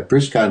happened, but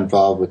Bruce got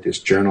involved with this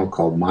journal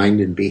called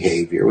Mind and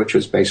Behavior, which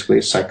was basically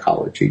a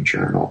psychology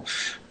journal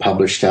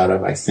published out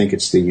of, I think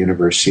it's the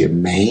University of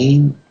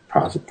Maine,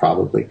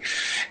 probably.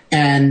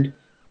 And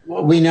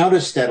we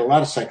noticed that a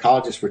lot of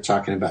psychologists were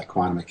talking about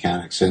quantum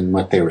mechanics, and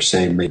what they were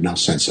saying made no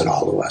sense at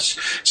all to us.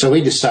 So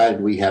we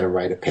decided we had to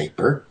write a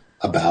paper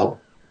about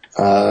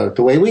the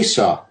way we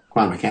saw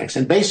quantum mechanics.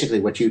 And basically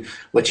what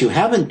you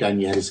haven't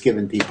done yet is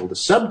given people the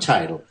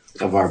subtitle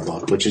of our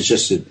book, which is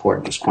just as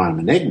important as Quantum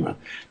Enigma.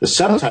 The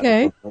subtitle of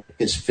the book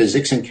is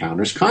Physics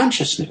Encounters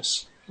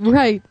Consciousness.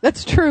 Right.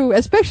 That's true,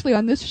 especially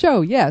on this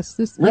show. Yes,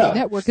 this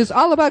network is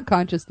all about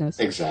consciousness.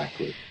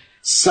 Exactly.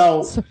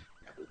 So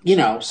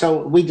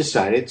we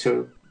decided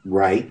to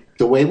write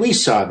the way we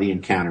saw the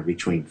encounter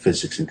between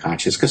physics and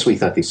consciousness, because we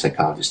thought these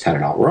psychologists had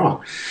it all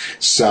wrong.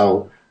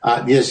 So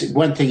there's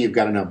one thing you've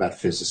got to know about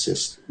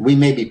physicists. We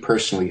may be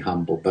personally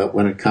humble, but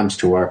when it comes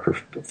to our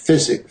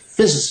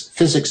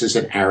physics is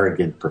an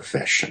arrogant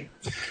profession.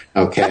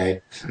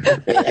 Okay?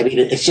 I mean,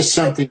 it's just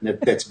something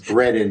that's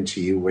bred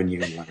into you when you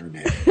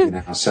learn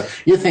it. So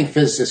you think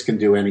physicists can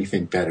do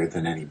anything better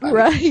than anybody.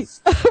 Right.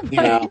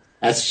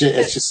 It's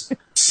just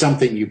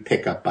something you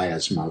pick up by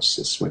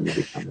osmosis when you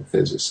become a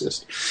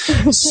physicist.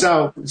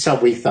 So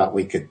we thought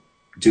we could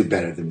do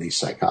better than these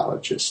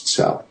psychologists.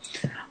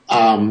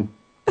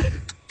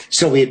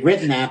 So we had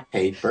written that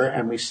paper,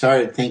 and we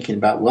started thinking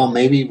about, well,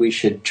 maybe we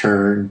should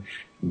turn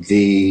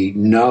the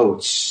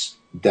notes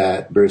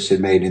that Bruce had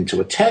made into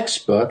a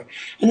textbook.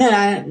 And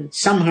then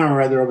somehow or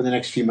other over the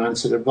next few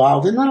months it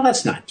evolved. And no,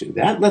 let's not do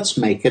that. Let's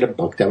make it a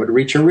book that would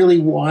reach a really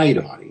wide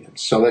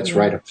audience. So let's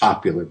write a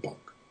popular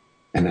book.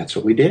 And that's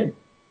what we did.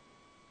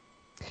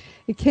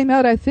 It came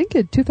out, I think,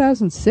 in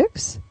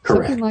 2006?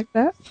 Correct. Something like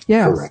that?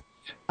 Yeah. Correct.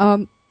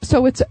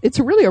 So it's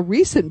really a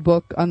recent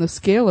book on the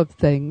scale of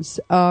things.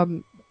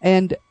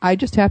 And I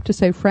just have to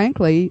say,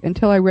 frankly,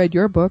 until I read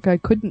your book, I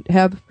couldn't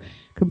have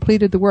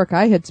completed the work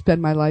I had spent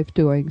my life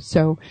doing.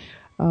 So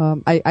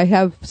I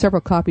have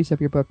several copies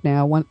of your book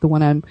now.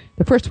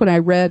 The first one I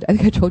read, I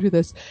think I told you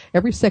this,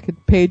 every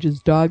second page is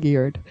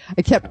dog-eared.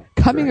 I kept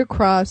coming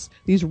across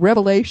these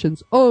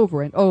revelations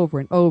over and over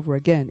and over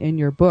again in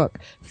your book,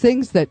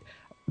 things that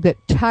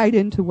tied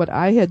into what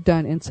I had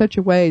done in such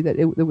a way that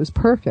it was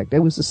perfect. It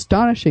was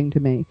astonishing to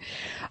me.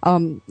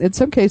 In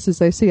some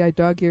cases, I see I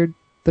dog-eared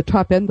the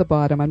top and the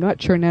bottom. I'm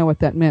not sure now what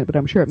that meant, but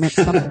I'm sure it meant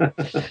something.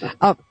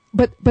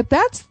 But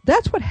that's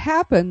what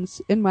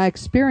happens in my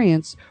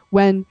experience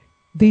when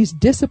these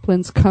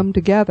disciplines come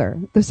together.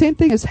 The same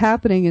thing is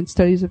happening in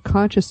studies of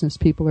consciousness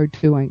people are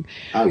doing,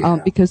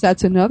 because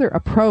that's another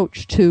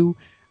approach to.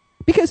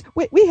 Because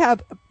we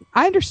have,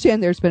 I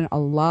understand there's been a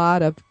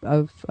lot of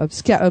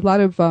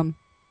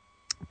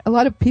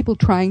people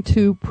trying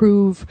to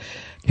prove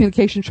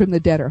communications from the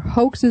dead are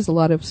hoaxes, a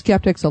lot of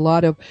skeptics, a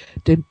lot of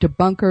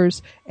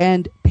debunkers,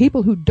 and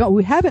people who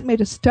haven't made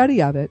a study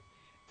of it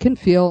can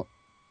feel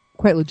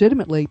quite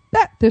legitimately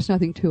that there's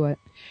nothing to it.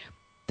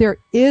 There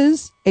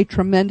is a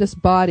tremendous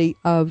body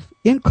of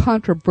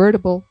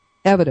incontrovertible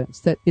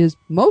evidence that is,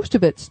 most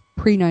of it's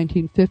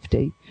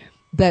pre-1950,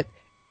 that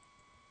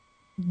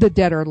the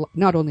dead are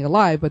not only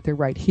alive, but they're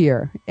right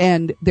here.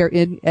 And they're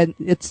in, and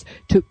it's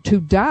to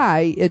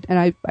die.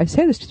 And I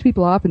say this to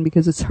people often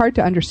because it's hard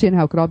to understand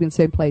how it could all be in the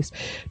same place.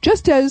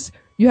 Just as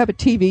you have a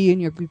TV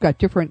and you've got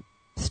different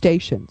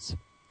stations,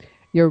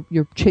 you're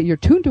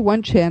tuned to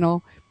one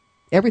channel,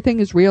 everything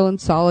is real and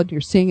solid,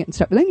 you're seeing it and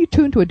stuff. But then you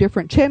tune to a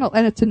different channel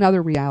and it's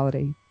another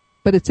reality,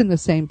 but it's in the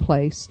same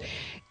place.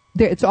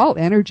 It's all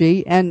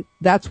energy, and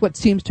that's what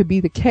seems to be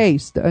the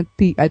case.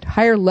 At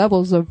higher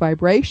levels of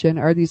vibration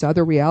are these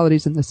other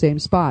realities in the same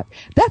spot.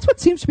 That's what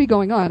seems to be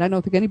going on. I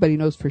don't think anybody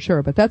knows for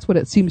sure, but that's what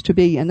it seems to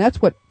be, and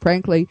that's what,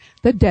 frankly,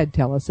 the dead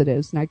tell us it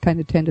is. And I kind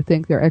of tend to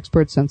think they're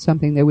experts on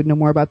something they would know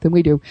more about than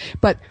we do.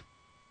 But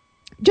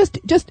just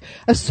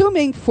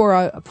assuming for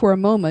a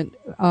moment,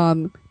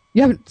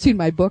 you haven't seen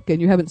my book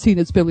and you haven't seen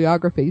its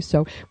bibliography,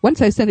 so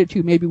once I send it to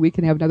you, maybe we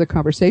can have another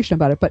conversation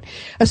about it. But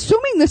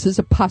assuming this is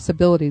a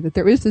possibility, that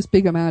there is this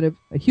big amount of,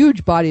 a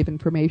huge body of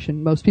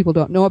information most people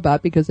don't know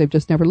about because they've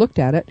just never looked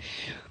at it,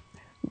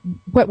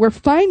 what we're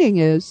finding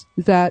is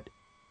that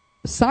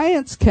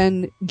science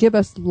can give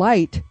us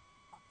light,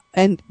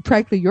 and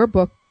frankly, your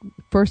book,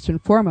 first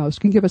and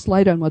foremost, can give us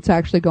light on what's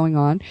actually going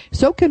on.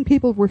 So can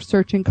people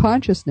researching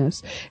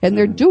consciousness, and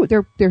they're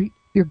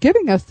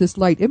giving us this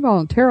light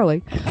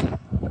involuntarily.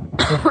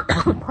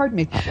 Pardon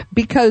me,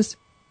 because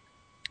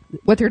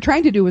what they're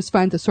trying to do is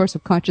find the source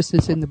of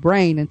consciousness in the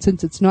brain, and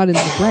since it's not in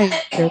the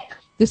brain,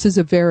 this is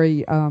a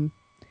very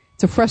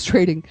it's a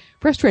frustrating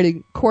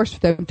course for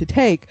them to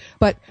take.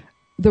 But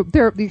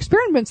the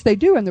experiments they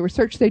do and the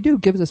research they do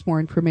gives us more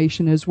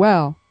information as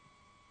well.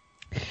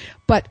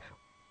 But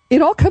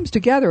it all comes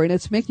together, and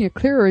it's making a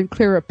clearer and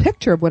clearer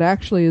picture of what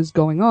actually is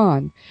going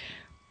on.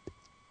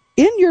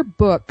 In your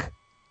book,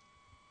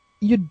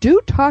 you do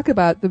talk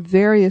about the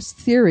various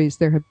theories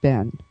there have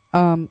been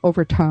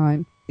over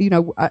time. You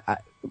know,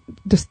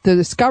 the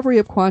discovery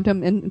of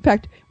quantum, and in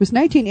fact, it was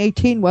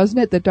 1918,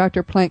 wasn't it, that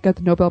Dr. Planck got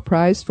the Nobel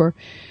Prize for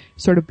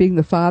sort of being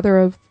the father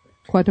of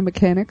quantum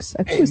mechanics?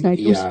 I think it was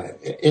 19. Yeah,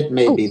 it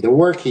may be. The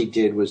work he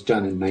did was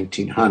done in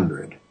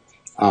 1900.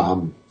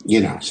 So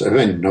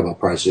Nobel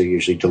Prizes are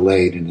usually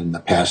delayed, and in the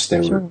past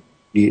they were.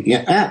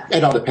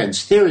 It all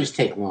depends. Theories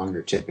take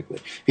longer typically.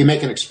 If you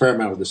make an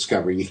experimental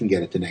discovery, you can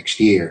get it the next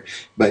year,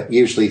 but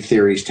usually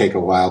theories take a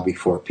while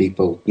before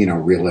people,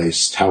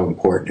 realize how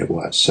important it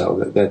was. So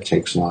that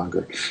takes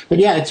longer. But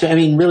yeah,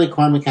 really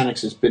quantum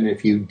mechanics has been,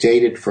 if you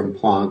date it from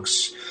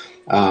Planck's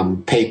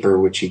paper,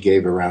 which he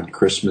gave around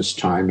Christmas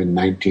time in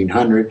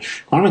 1900,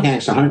 quantum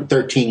mechanics is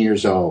 113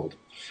 years old.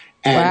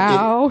 And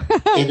wow.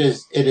 it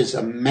is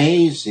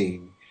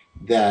amazing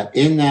that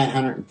in that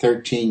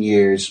 113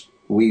 years,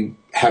 we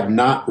have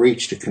not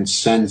reached a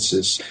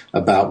consensus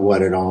about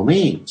what it all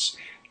means,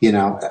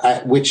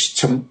 which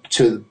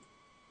to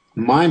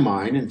my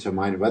mind and to the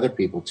mind of other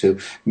people too,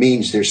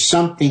 means there's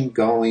something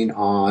going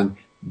on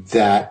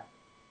that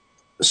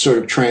sort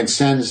of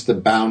transcends the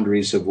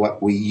boundaries of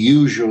what we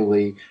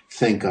usually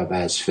think of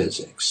as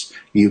physics.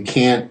 You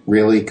can't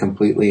really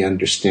completely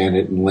understand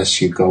it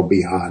unless you go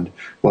beyond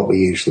what we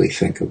usually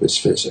think of as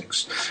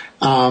physics.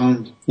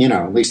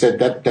 At least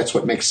that's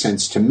what makes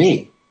sense to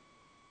me.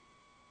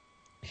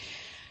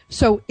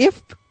 So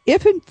if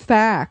in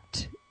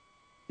fact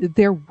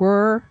this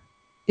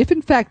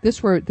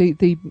were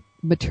the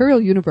material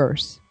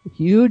universe,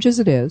 huge as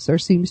it is, or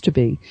seems to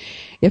be,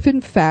 if in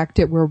fact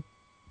it were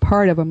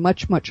part of a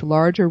much, much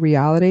larger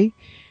reality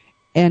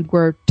and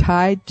we're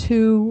tied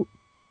to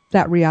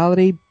that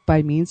reality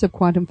by means of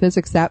quantum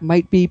physics, that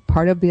might be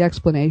part of the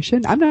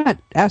explanation. I'm not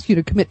asking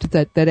you to commit to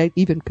that it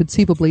even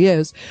conceivably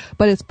is,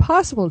 but it's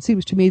possible, it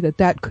seems to me,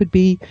 that could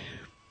be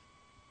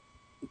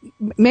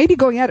maybe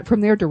going at it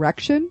from their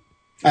direction.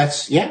 A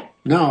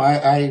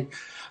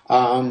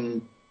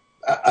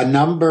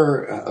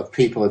number of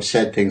people have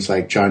said things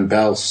like John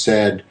Bell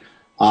said,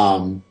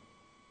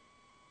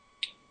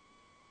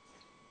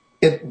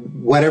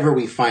 whatever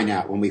we find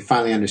out, when we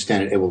finally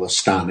understand it, it will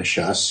astonish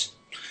us.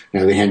 On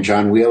the other hand,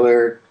 John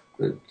Wheeler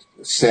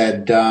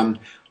said,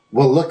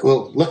 we'll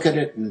look at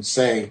it and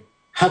say,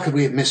 how could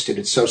we have missed it?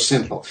 It's so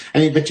simple.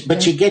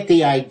 But you get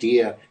the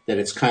idea that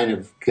it's kind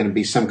of going to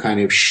be some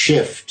kind of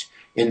shift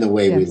in the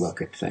way we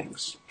look at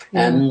things.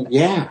 And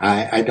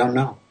I don't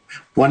know.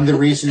 One of the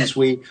reasons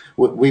we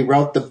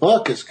wrote the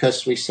book is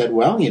because we said,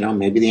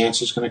 maybe the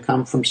answer is going to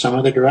come from some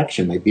other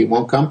direction. Maybe it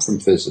won't come from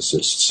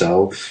physicists.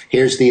 So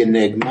here's the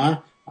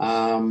enigma.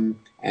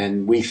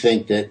 And we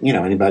think that,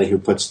 anybody who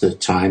puts the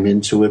time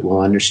into it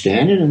will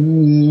understand it,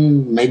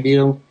 and maybe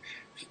it'll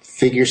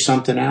figure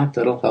something out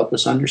that'll help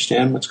us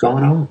understand what's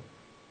going on.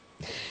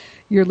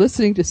 You're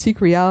listening to Seek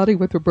Reality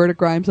with Roberta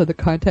Grimes on the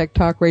Contact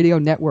Talk Radio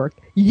Network.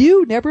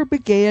 You never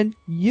began,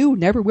 you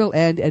never will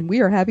end, and we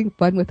are having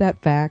fun with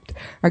that fact.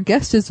 Our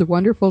guest is the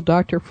wonderful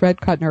Dr. Fred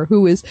Kuttner,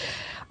 who is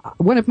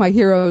one of my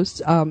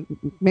heroes,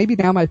 maybe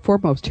now my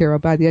foremost hero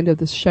by the end of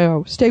this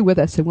show. Stay with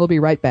us, and we'll be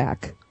right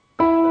back.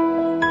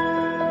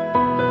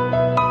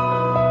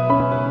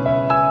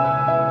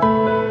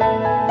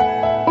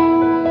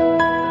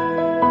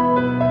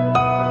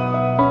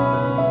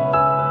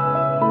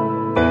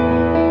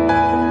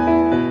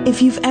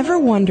 If you've ever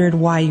wondered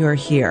why you're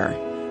here,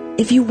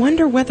 if you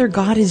wonder whether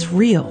God is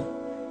real,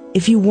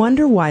 if you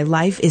wonder why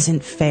life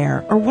isn't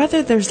fair or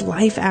whether there's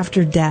life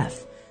after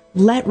death,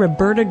 let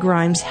Roberta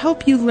Grimes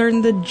help you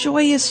learn the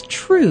joyous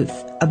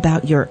truth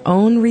about your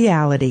own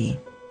reality.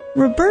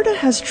 Roberta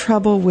has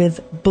trouble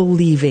with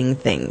believing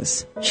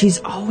things.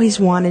 She's always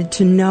wanted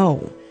to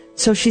know,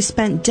 so she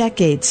spent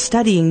decades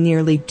studying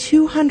nearly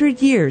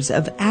 200 years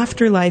of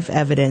afterlife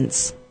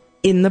evidence.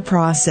 In the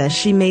process,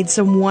 she made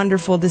some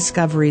wonderful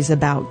discoveries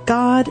about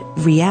God,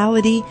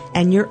 reality,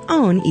 and your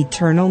own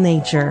eternal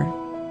nature.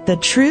 The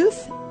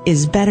truth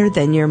is better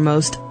than your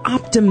most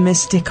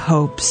optimistic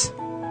hopes.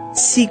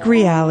 Seek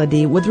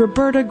Reality with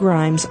Roberta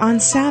Grimes on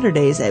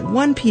Saturdays at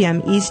 1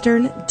 p.m.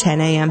 Eastern, 10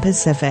 a.m.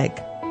 Pacific.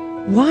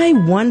 Why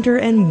wonder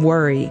and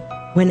worry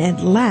when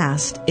at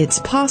last it's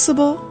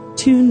possible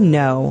to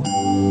know?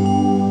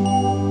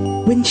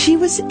 When she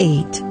was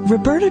 8,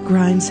 Roberta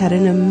Grimes had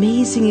an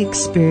amazing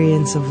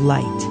experience of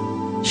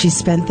light. She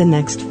spent the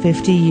next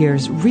 50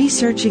 years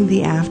researching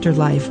the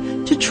afterlife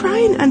to try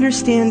and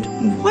understand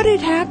what had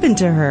happened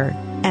to her.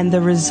 And the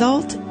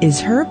result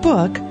is her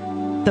book,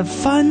 The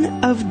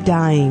Fun of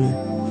Dying.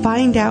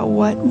 Find out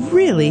what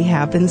really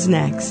happens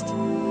next.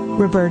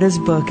 Roberta's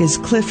book is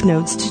cliff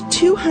notes to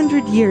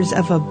 200 years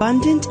of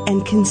abundant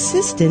and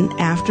consistent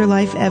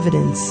afterlife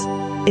evidence.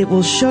 It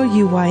will show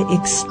you why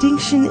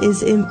extinction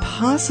is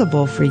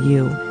impossible for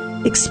you,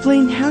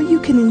 explain how you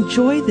can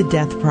enjoy the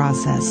death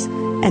process,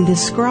 and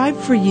describe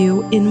for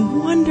you in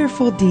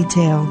wonderful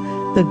detail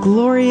the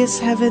glorious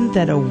heaven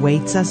that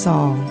awaits us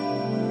all.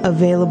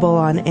 Available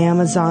on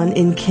Amazon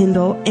in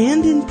Kindle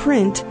and in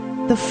print,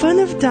 The Fun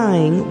of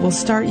Dying will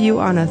start you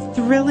on a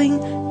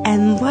thrilling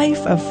and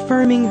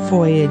life-affirming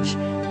voyage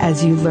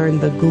as you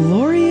learn the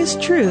glorious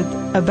truth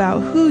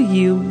about who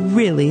you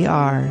really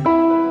are.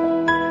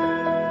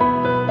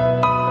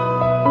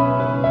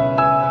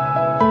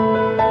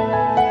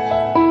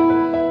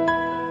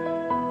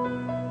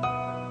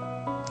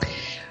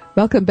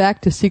 Welcome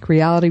back to Seek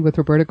Reality with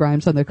Roberta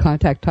Grimes on the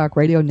Contact Talk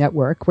Radio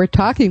Network. We're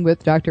talking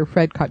with Dr.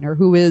 Fred Kuttner,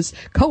 who is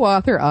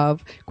co-author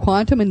of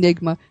Quantum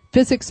Enigma,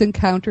 Physics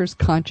Encounters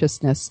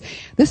Consciousness.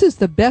 This is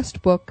the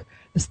best book.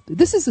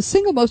 This is the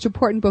single most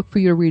important book for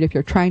you to read if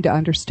you're trying to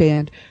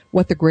understand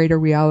what the greater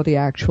reality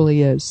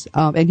actually is.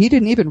 And he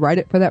didn't even write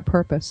it for that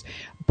purpose.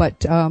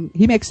 But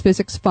he makes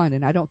physics fun,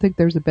 and I don't think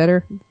there's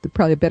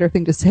probably a better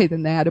thing to say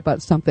than that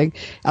about something.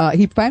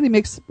 He finally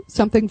makes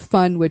something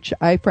fun, which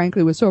I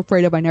frankly was so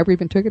afraid of I never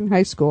even took it in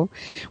high school.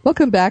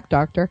 Welcome back,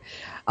 Doctor.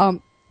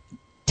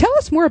 Tell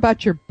us more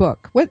about your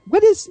book. What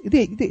is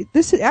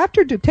this?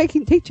 After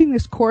teaching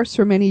this course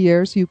for many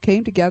years, you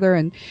came together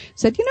and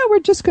said, we're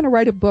just going to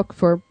write a book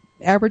for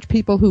average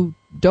people who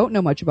don't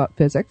know much about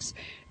physics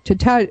to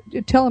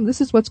tell them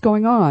this is what's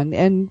going on,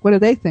 and what do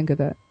they think of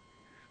it?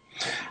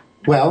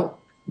 Well,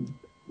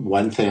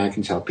 one thing I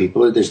can tell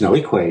people is there's no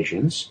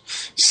equations.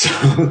 So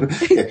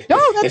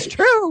no, that's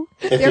true.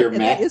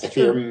 If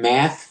you're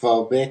math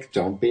phobic,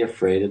 don't be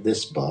afraid of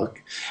this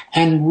book.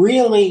 And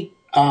really,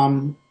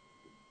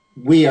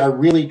 we are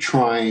really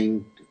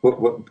trying.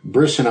 What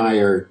Bruce and I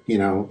are,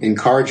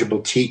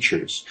 incorrigible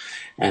teachers,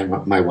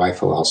 and my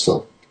wife will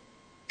also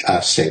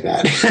say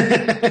that.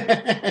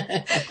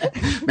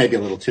 Maybe a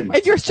little too much.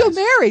 And you're still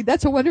married.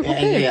 That's a wonderful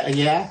thing.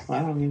 Yeah.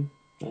 Well, I mean,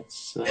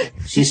 that's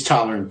she's a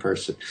tolerant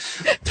person.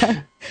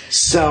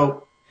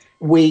 So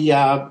we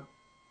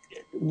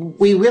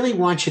really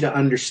want you to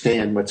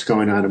understand what's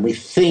going on, and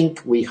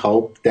we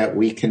hope that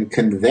we can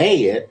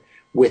convey it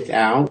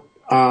without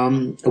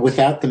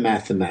the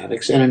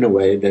mathematics, and in a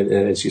way that,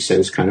 as you said,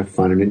 is kind of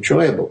fun and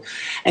enjoyable.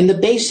 And the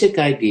basic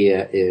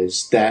idea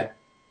is that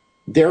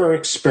there are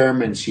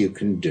experiments you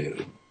can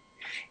do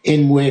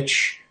in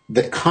which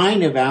the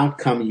kind of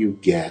outcome you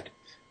get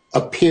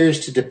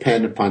appears to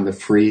depend upon the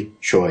free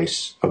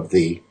choice of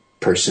the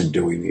person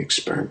doing the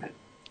experiment.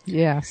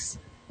 Yes.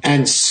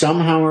 And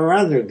somehow or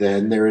other,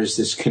 then, there is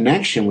this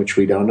connection which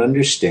we don't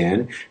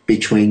understand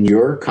between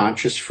your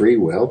conscious free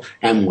will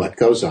and what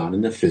goes on in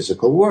the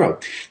physical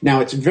world. Now,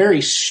 it's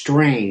very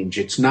strange.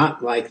 It's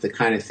not like the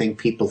kind of thing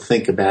people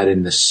think about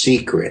in The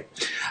Secret,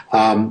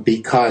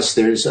 because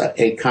there's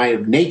a kind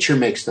of nature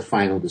makes the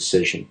final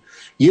decision.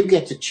 You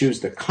get to choose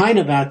the kind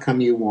of outcome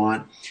you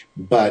want,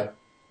 but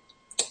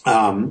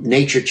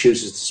nature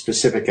chooses the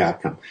specific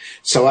outcome.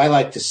 So I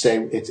like to say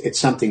it's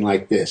something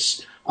like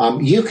this.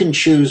 You can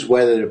choose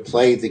whether to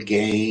play the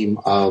game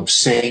of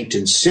saint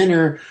and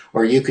sinner,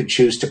 or you could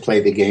choose to play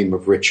the game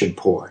of rich and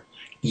poor.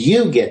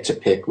 You get to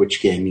pick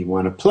which game you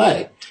want to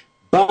play.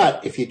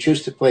 But if you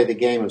choose to play the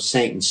game of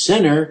saint and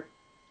sinner,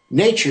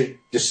 nature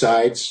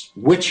decides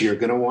which you're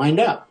going to wind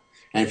up.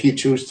 And if you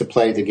choose to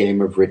play the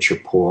game of rich or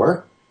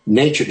poor,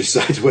 nature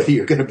decides whether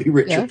you're going to be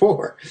rich or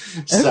poor.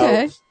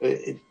 So,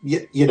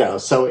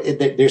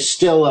 there's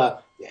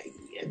still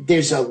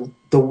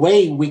the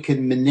way we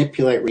can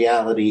manipulate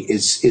reality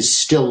is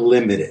still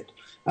limited.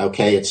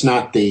 Okay. It's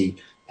not the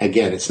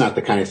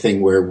kind of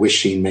thing where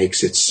wishing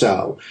makes it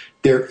so.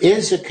 There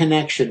is a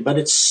connection, but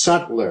it's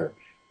subtler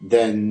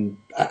than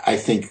I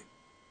think,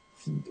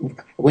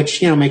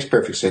 which, makes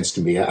perfect sense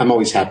to me. I'm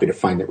always happy to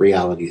find that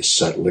reality is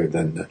subtler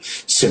than the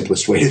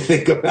simplest way to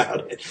think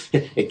about it.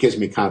 It gives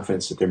me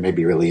confidence that there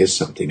maybe really is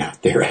something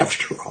out there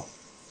after all.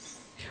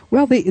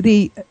 Well,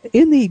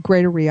 in the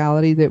greater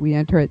reality that we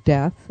enter at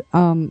death,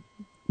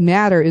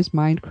 matter is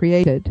mind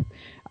created.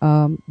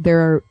 There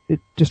are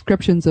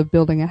descriptions of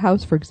building a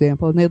house, for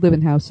example, and they live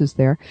in houses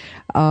there,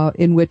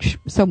 in which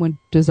someone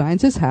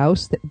designs his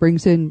house that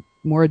brings in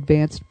more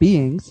advanced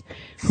beings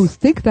who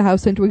think the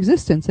house into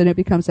existence, and it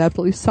becomes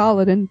absolutely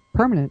solid and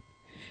permanent.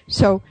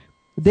 So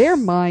their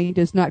mind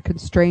is not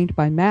constrained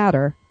by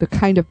matter, the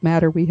kind of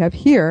matter we have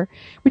here,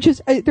 which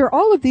is, there are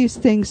all of these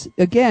things,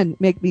 again,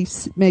 make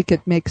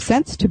it make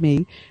sense to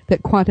me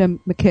that quantum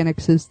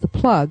mechanics is the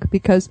plug,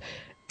 because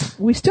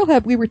we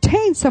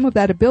retain some of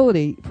that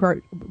ability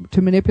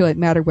to manipulate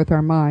matter with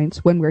our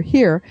minds when we're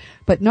here,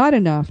 but not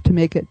enough to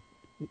make it,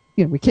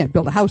 we can't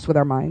build a house with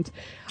our minds.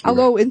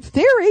 Although in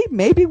theory,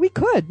 maybe we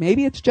could.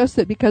 Maybe it's just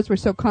that because we're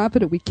so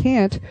confident we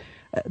can't,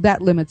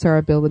 that limits our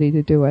ability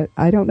to do it.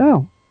 I don't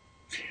know.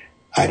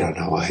 I don't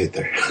know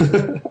either.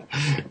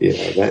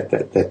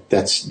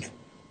 That's,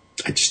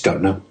 I just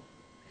don't know.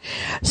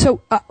 So,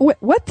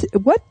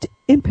 what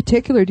in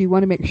particular do you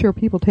want to make sure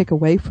people take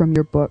away from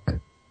your book?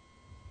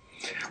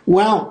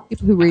 Well,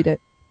 people who read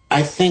it,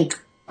 I think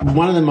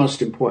one of the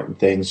most important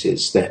things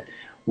is that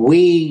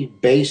we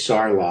base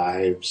our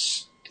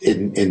lives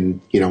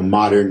in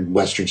modern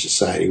Western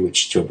society,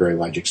 which to a very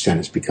large extent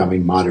is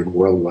becoming modern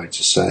worldwide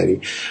society,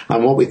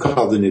 on what we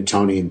call the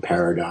Newtonian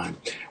paradigm,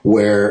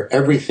 where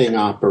everything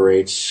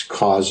operates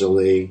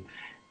causally,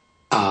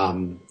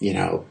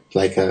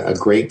 like a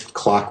great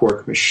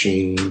clockwork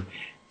machine,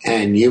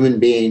 and human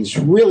beings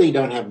really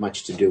don't have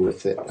much to do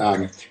with it.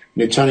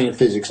 Newtonian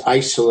physics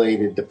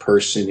isolated the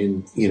person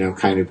in,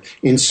 kind of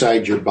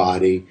inside your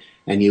body,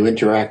 and you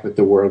interact with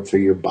the world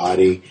through your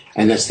body,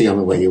 and that's the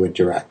only way you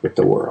interact with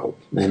the world.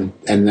 And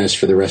as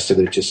for the rest of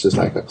it, just is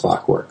like a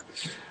clockwork.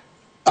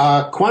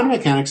 Quantum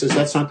mechanics says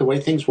that's not the way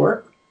things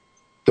work.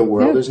 The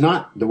world is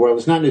not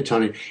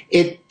Newtonian.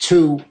 It,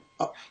 to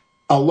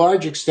a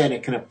large extent,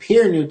 it can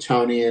appear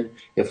Newtonian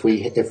if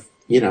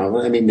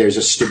there's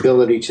a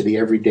stability to the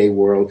everyday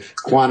world.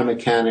 Quantum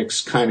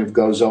mechanics kind of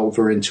goes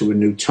over into a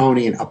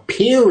Newtonian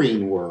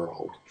appearing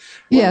world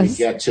when we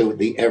get to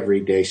the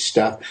everyday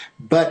stuff.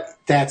 But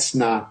that's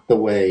not the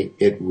way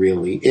it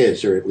really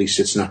is, or at least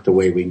it's not the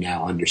way we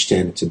now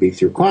understand it to be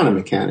through quantum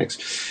mechanics.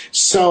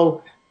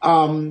 So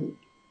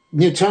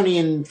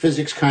Newtonian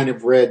physics kind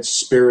of read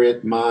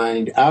spirit,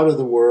 mind, out of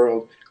the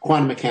world.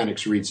 Quantum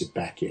mechanics reads it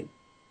back in.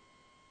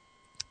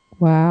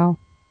 Wow.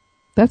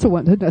 That's a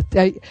one.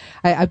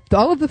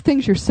 All of the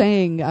things you're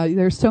saying,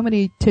 there's so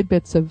many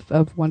tidbits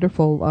of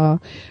wonderful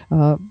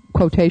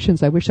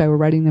quotations. I wish I were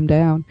writing them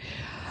down.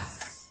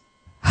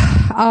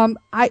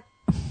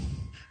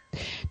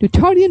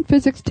 Newtonian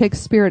physics takes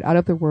spirit out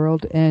of the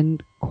world,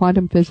 and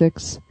quantum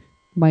physics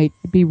might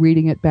be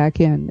reading it back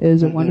in. It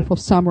is a wonderful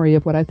summary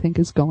of what I think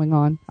is going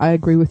on. I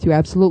agree with you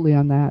absolutely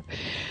on that.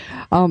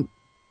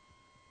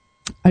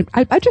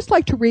 I just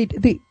like to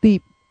read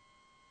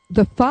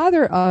the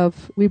father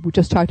of, we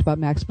just talked about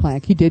Max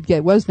Planck.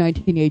 It was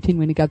 1918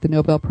 when he got the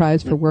Nobel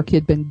Prize for work he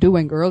had been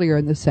doing earlier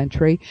in the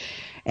century.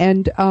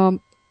 And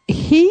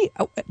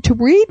to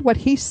read what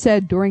he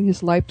said during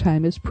his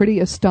lifetime is pretty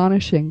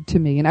astonishing to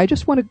me. And I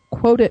just want to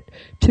quote it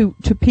to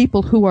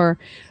people who are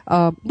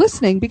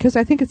listening, because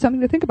I think it's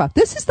something to think about.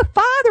 This is the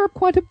father of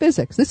quantum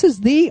physics. This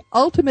is the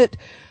ultimate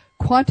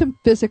quantum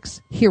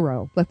physics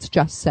hero, let's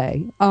just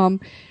say.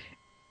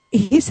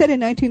 He said in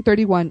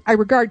 1931, I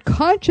regard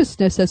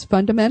consciousness as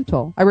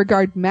fundamental. I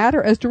regard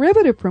matter as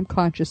derivative from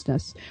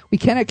consciousness. We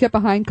cannot get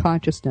behind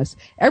consciousness.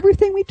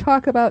 Everything we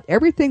talk about,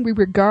 everything we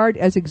regard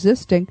as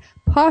existing,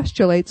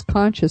 postulates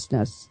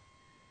consciousness.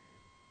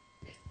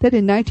 Then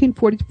in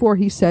 1944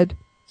 he said,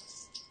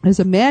 as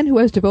a man who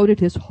has devoted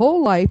his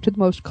whole life to the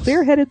most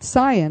clear-headed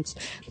science,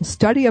 the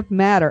study of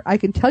matter, I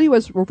can tell you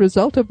as a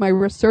result of my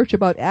research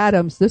about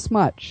atoms this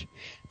much.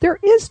 There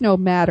is no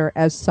matter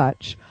as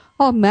such.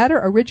 All matter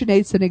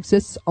originates and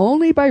exists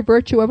only by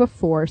virtue of a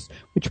force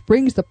which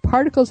brings the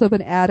particles of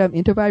an atom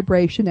into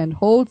vibration and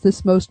holds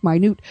this most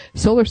minute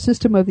solar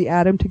system of the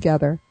atom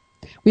together.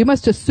 We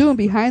must assume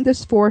behind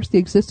this force the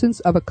existence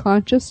of a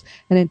conscious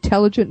and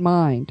intelligent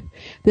mind.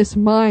 This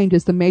mind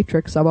is the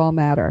matrix of all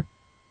matter.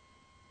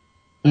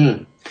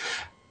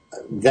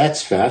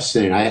 That's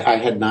fascinating. I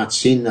had not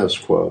seen those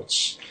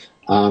quotes.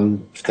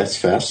 That's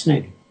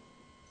fascinating.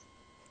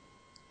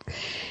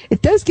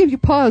 It does give you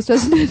pause,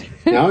 doesn't it?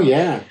 Oh,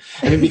 yeah.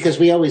 I mean, because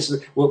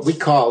what we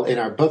call, in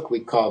our book,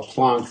 we call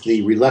Planck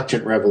the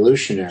reluctant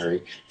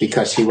revolutionary,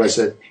 because he was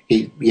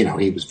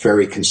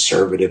very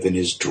conservative in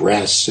his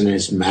dress and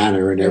his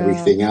manner and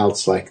everything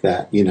else like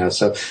that,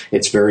 so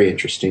it's very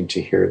interesting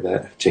to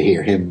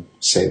hear him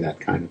say that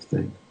kind of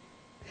thing.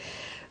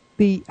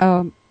 The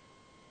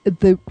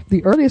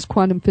earliest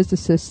quantum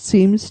physicists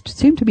seem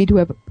to me to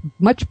have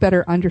much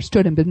better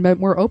understood and been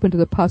more open to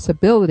the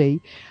possibility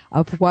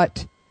of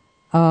what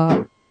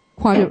of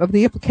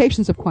the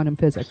implications of quantum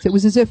physics. It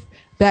was as if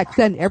back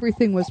then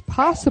everything was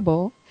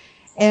possible,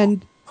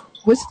 and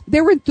they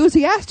were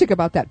enthusiastic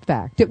about that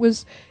fact. It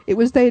was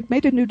they had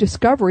made a new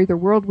discovery, the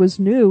world was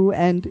new,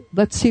 and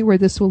let's see where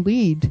this will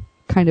lead,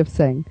 kind of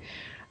thing.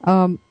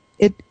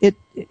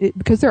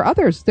 Because there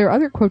are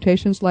other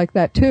quotations like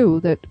that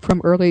too, that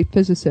from early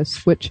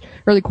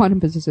quantum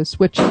physicists,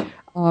 which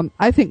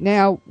I think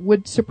now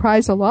would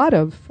surprise a lot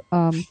of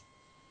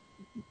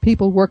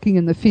people working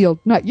in the field.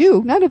 Not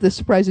you. None of this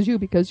surprises you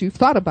because you've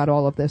thought about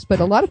all of this, but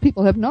a lot of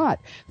people have not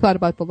thought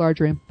about the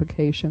larger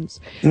implications.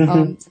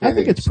 I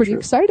think it's pretty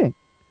exciting.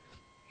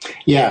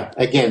 Yeah.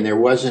 Again, there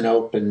was an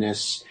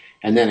openness,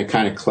 and then it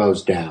kind of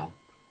closed down.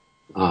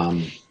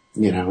 And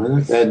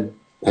then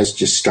has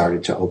just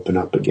started to open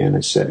up again,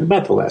 I said,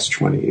 about the last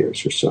 20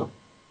 years or so.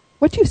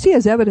 What do you see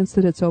as evidence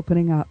that it's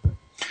opening up?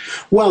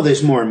 Well,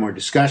 there's more and more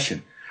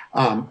discussion.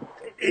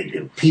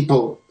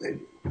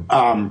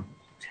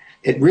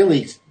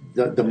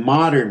 The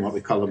modern, what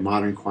we call the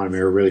modern quantum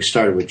era, really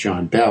started with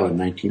John Bell in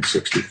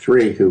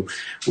 1963, who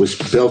was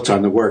built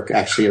on the work,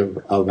 actually,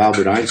 of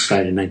Albert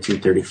Einstein in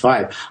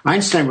 1935.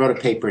 Einstein wrote a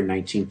paper in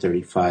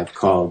 1935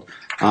 called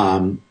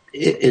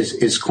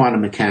Is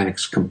Quantum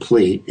Mechanics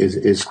Complete?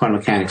 Is Quantum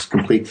Mechanics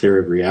Complete Theory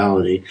of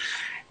Reality?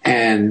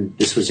 And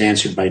this was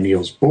answered by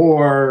Niels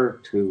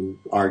Bohr, who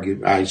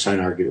argued, Einstein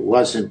argued it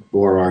wasn't,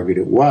 Bohr argued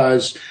it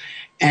was,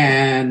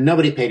 and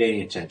nobody paid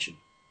any attention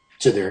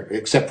to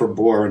except for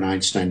Bohr and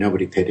Einstein,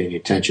 nobody paid any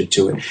attention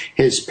to it.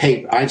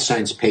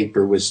 Einstein's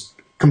paper was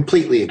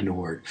completely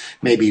ignored.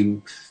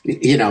 Maybe,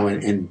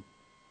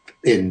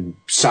 in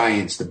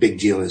science, the big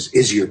deal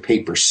is your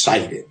paper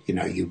cited?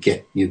 You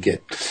get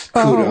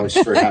kudos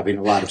for having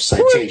a lot of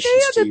citations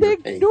to your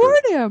paper. They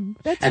ignored him.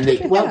 That's and they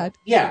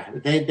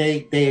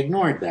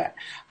ignored that.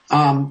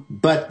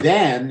 But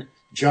then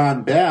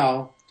John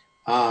Bell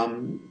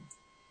kind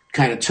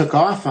of took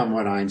off on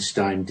what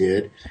Einstein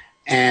did,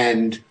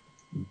 and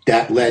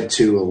that led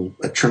to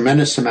a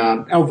tremendous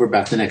amount, over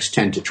about the next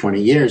 10 to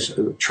 20 years,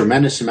 a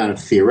tremendous amount of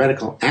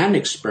theoretical and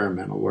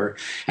experimental work.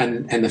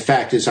 And the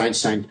fact is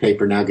Einstein's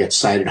paper now gets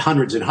cited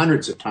hundreds and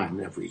hundreds of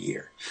times every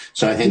year.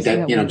 So I think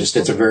that, just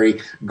it's a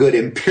very good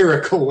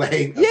empirical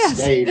way of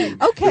stating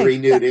the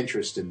renewed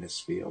interest in this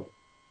field.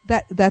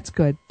 That's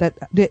good.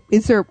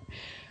 Is there...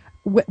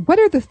 What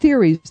are the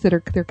theories that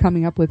they're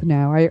coming up with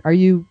now?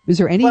 Is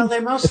there any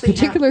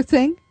particular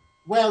thing?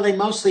 Well, they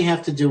mostly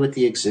have to do with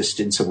the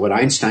existence of what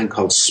Einstein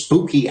called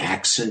spooky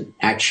action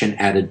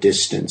at a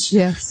distance.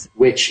 Yes.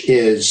 Which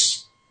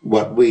is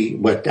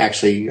what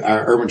actually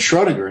Erwin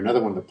Schrödinger,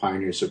 another one of the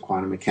pioneers of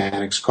quantum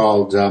mechanics,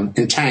 called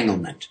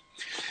entanglement.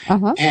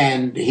 Uh-huh.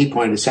 And he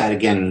pointed this out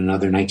again in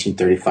another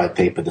 1935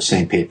 paper, the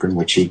same paper in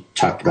which he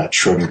talked about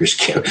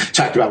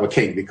talked about what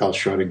came to be called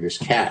Schrödinger's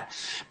cat.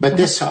 But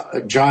this,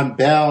 John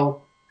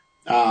Bell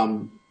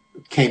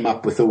came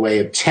up with a way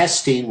of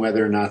testing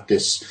whether or not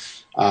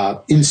this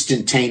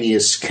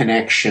instantaneous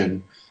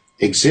connection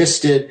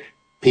existed.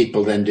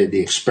 People then did the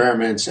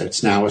experiments, and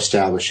it's now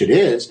established it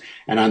is.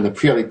 And on the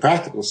purely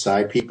practical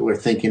side, people are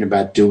thinking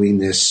about doing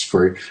this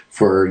for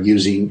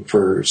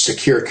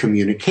secure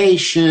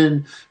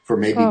communication, for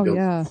maybe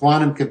building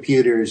quantum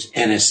computers.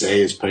 NSA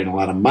is putting a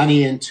lot of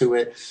money into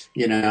it,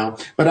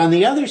 But on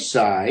the other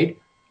side,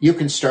 you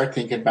can start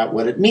thinking about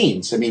what it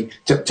means. I mean,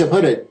 to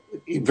put it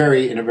in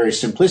a very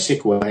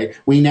simplistic way,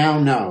 we now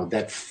know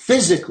that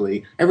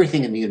physically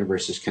everything in the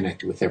universe is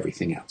connected with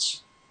everything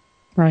else.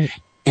 Right.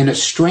 In a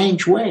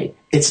strange way,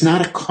 it's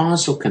not a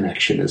causal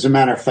connection. As a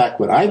matter of fact,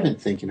 what I've been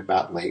thinking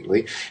about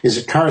lately is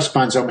it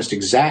corresponds almost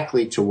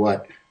exactly to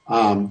what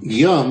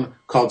Jung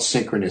called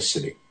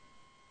synchronicity.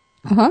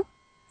 Uh-huh.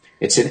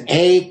 It's an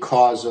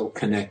a-causal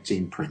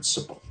connecting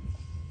principle.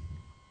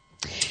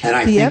 And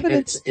I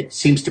think it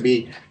seems to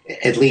be,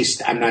 at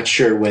least I'm not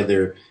sure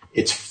whether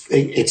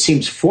it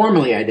seems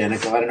formally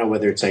identical. I don't know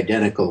whether it's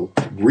identical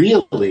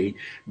really,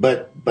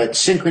 but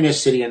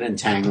synchronicity and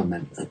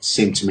entanglement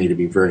seem to me to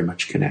be very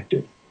much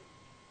connected.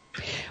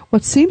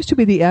 What seems to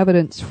be the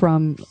evidence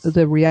from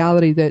the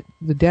reality that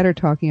the dead are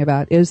talking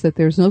about is that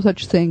there's no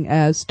such thing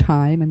as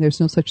time and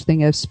there's no such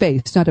thing as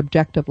space, not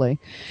objectively.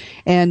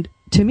 And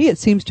to me, it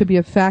seems to be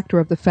a factor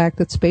of the fact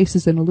that space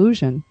is an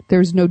illusion.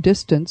 There's no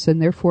distance, and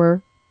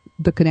therefore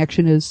the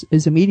connection is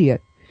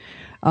immediate.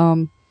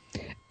 The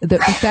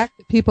fact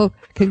that people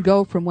can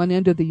go from one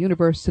end of the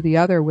universe to the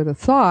other with a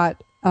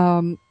thought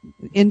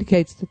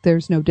indicates that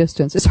there's no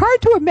distance. It's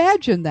hard to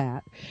imagine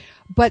that.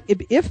 But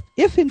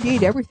if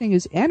indeed everything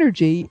is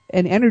energy,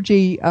 and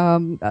energy,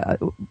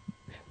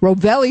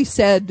 Rovelli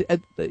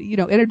said,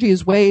 energy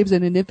is waves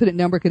and an infinite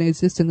number can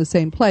exist in the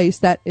same place,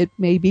 that it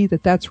may be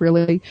that's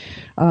really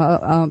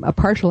a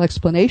partial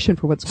explanation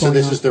for what's going on.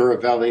 So this is the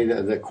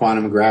Rovelli, the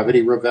quantum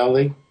gravity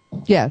Rovelli?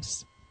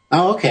 Yes.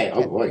 Oh, okay.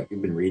 Oh, boy,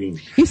 you've been reading.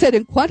 He said,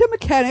 in quantum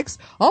mechanics,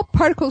 all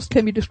particles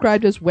can be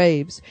described as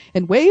waves,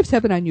 and waves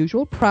have an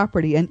unusual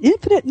property. An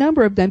infinite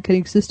number of them can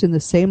exist in the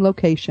same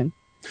location.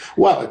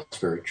 Well, it's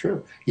very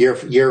true.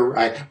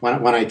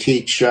 When I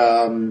teach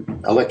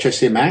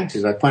electricity and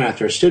magnetism, I point out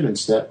to our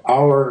students that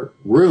our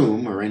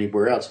room, or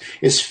anywhere else,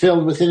 is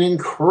filled with an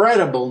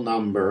incredible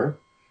number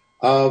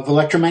of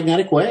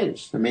electromagnetic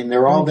waves. I mean,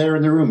 they're all there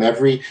in the room.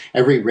 Every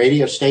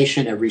radio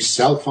station, every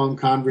cell phone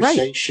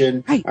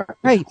conversation,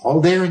 right. All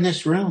there in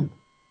this room.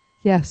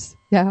 Yes.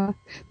 Yeah.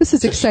 This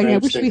is exciting. I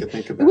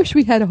wish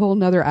we had a whole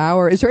nother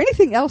hour. Is there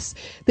anything else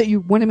that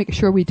you want to make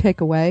sure we take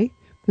away?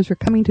 Because we're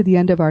coming to the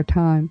end of our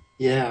time.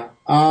 Yeah.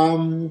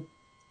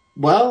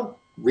 Well,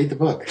 read the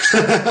book.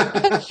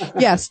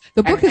 Yes.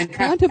 The book is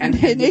Quantum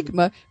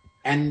Enigma.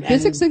 And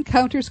Physics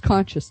Encounters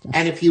Consciousness.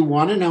 And if you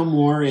want to know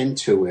more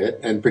into it,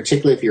 and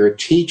particularly if you're a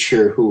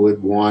teacher who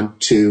would want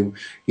to,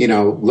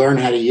 learn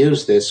how to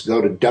use this, go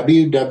to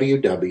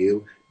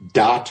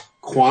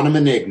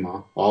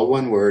www.quantumenigma, all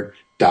one word,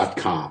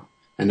 .com.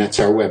 And that's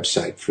our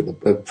website for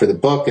the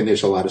book, and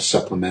there's a lot of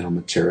supplemental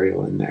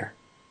material in there.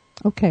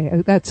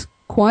 Okay, that's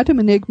Quantum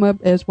Enigma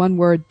as one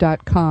word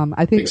 .com.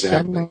 I think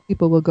exactly.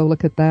 People will go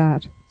look at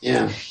that.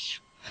 Yeah.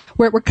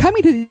 We're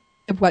coming to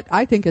what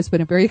I think has been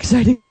a very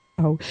exciting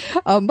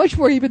much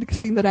more even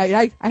than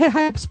I had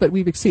hopes, but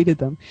we've exceeded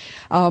them.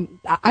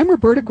 I'm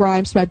Roberta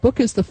Grimes. My book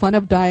is The Fun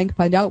of Dying.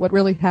 Find out what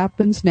really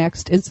happens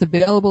next. It's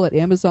available at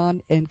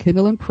Amazon and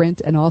Kindle in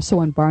print, and also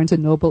on Barnes &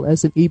 Noble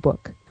as an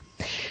ebook.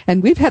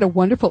 And we've had a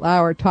wonderful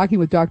hour talking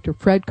with Dr.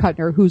 Fred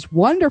Kuttner, whose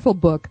wonderful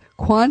book,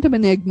 Quantum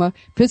Enigma,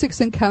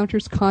 Physics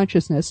Encounters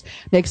Consciousness,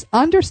 makes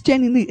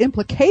understanding the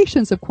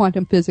implications of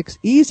quantum physics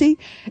easy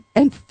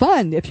and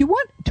fun. If you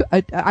want to,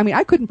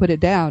 I couldn't put it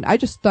down. I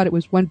just thought it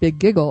was one big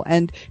giggle.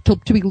 And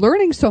to be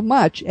learning so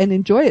much and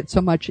enjoy it so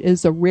much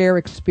is a rare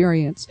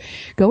experience.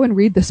 Go and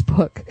read this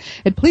book.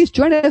 And please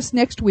join us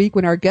next week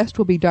when our guest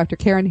will be Dr.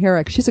 Karen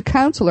Herrick. She's a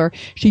counselor.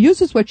 She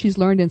uses what she's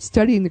learned in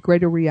studying the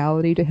greater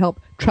reality to help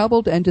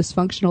troubled and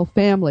dysfunctional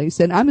families.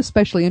 And I'm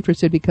especially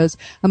interested because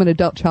I'm an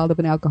adult child of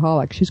an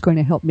alcoholic. She's going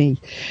to help me.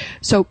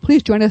 So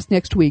please join us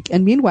next week.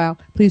 And meanwhile,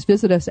 please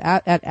visit us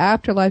at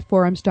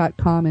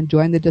afterlifeforums.com and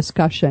join the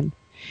discussion.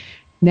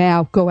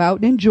 Now, go out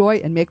and enjoy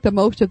and make the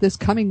most of this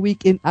coming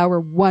week in our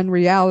one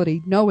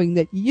reality, knowing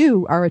that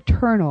you are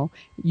eternal.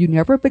 You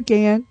never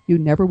began, you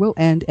never will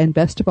end, and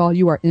best of all,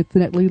 you are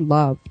infinitely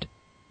loved.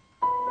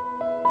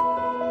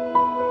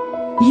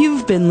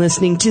 You've been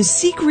listening to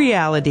Seek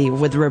Reality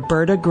with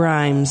Roberta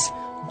Grimes.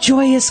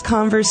 Joyous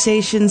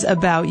conversations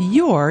about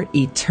your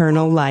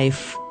eternal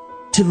life.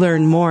 To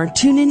learn more,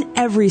 tune in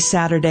every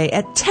Saturday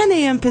at 10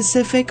 a.m.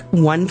 Pacific,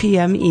 1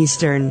 p.m.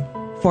 Eastern.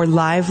 For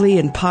lively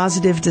and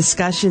positive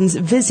discussions,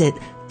 visit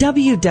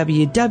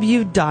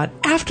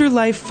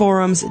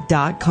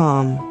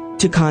www.afterlifeforums.com.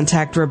 To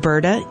contact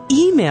Roberta,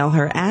 email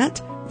her at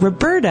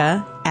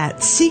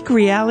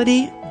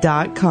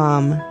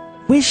roberta@seekreality.com.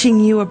 Wishing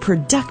you a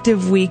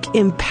productive week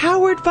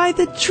empowered by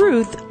the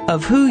truth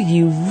of who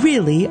you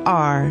really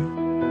are.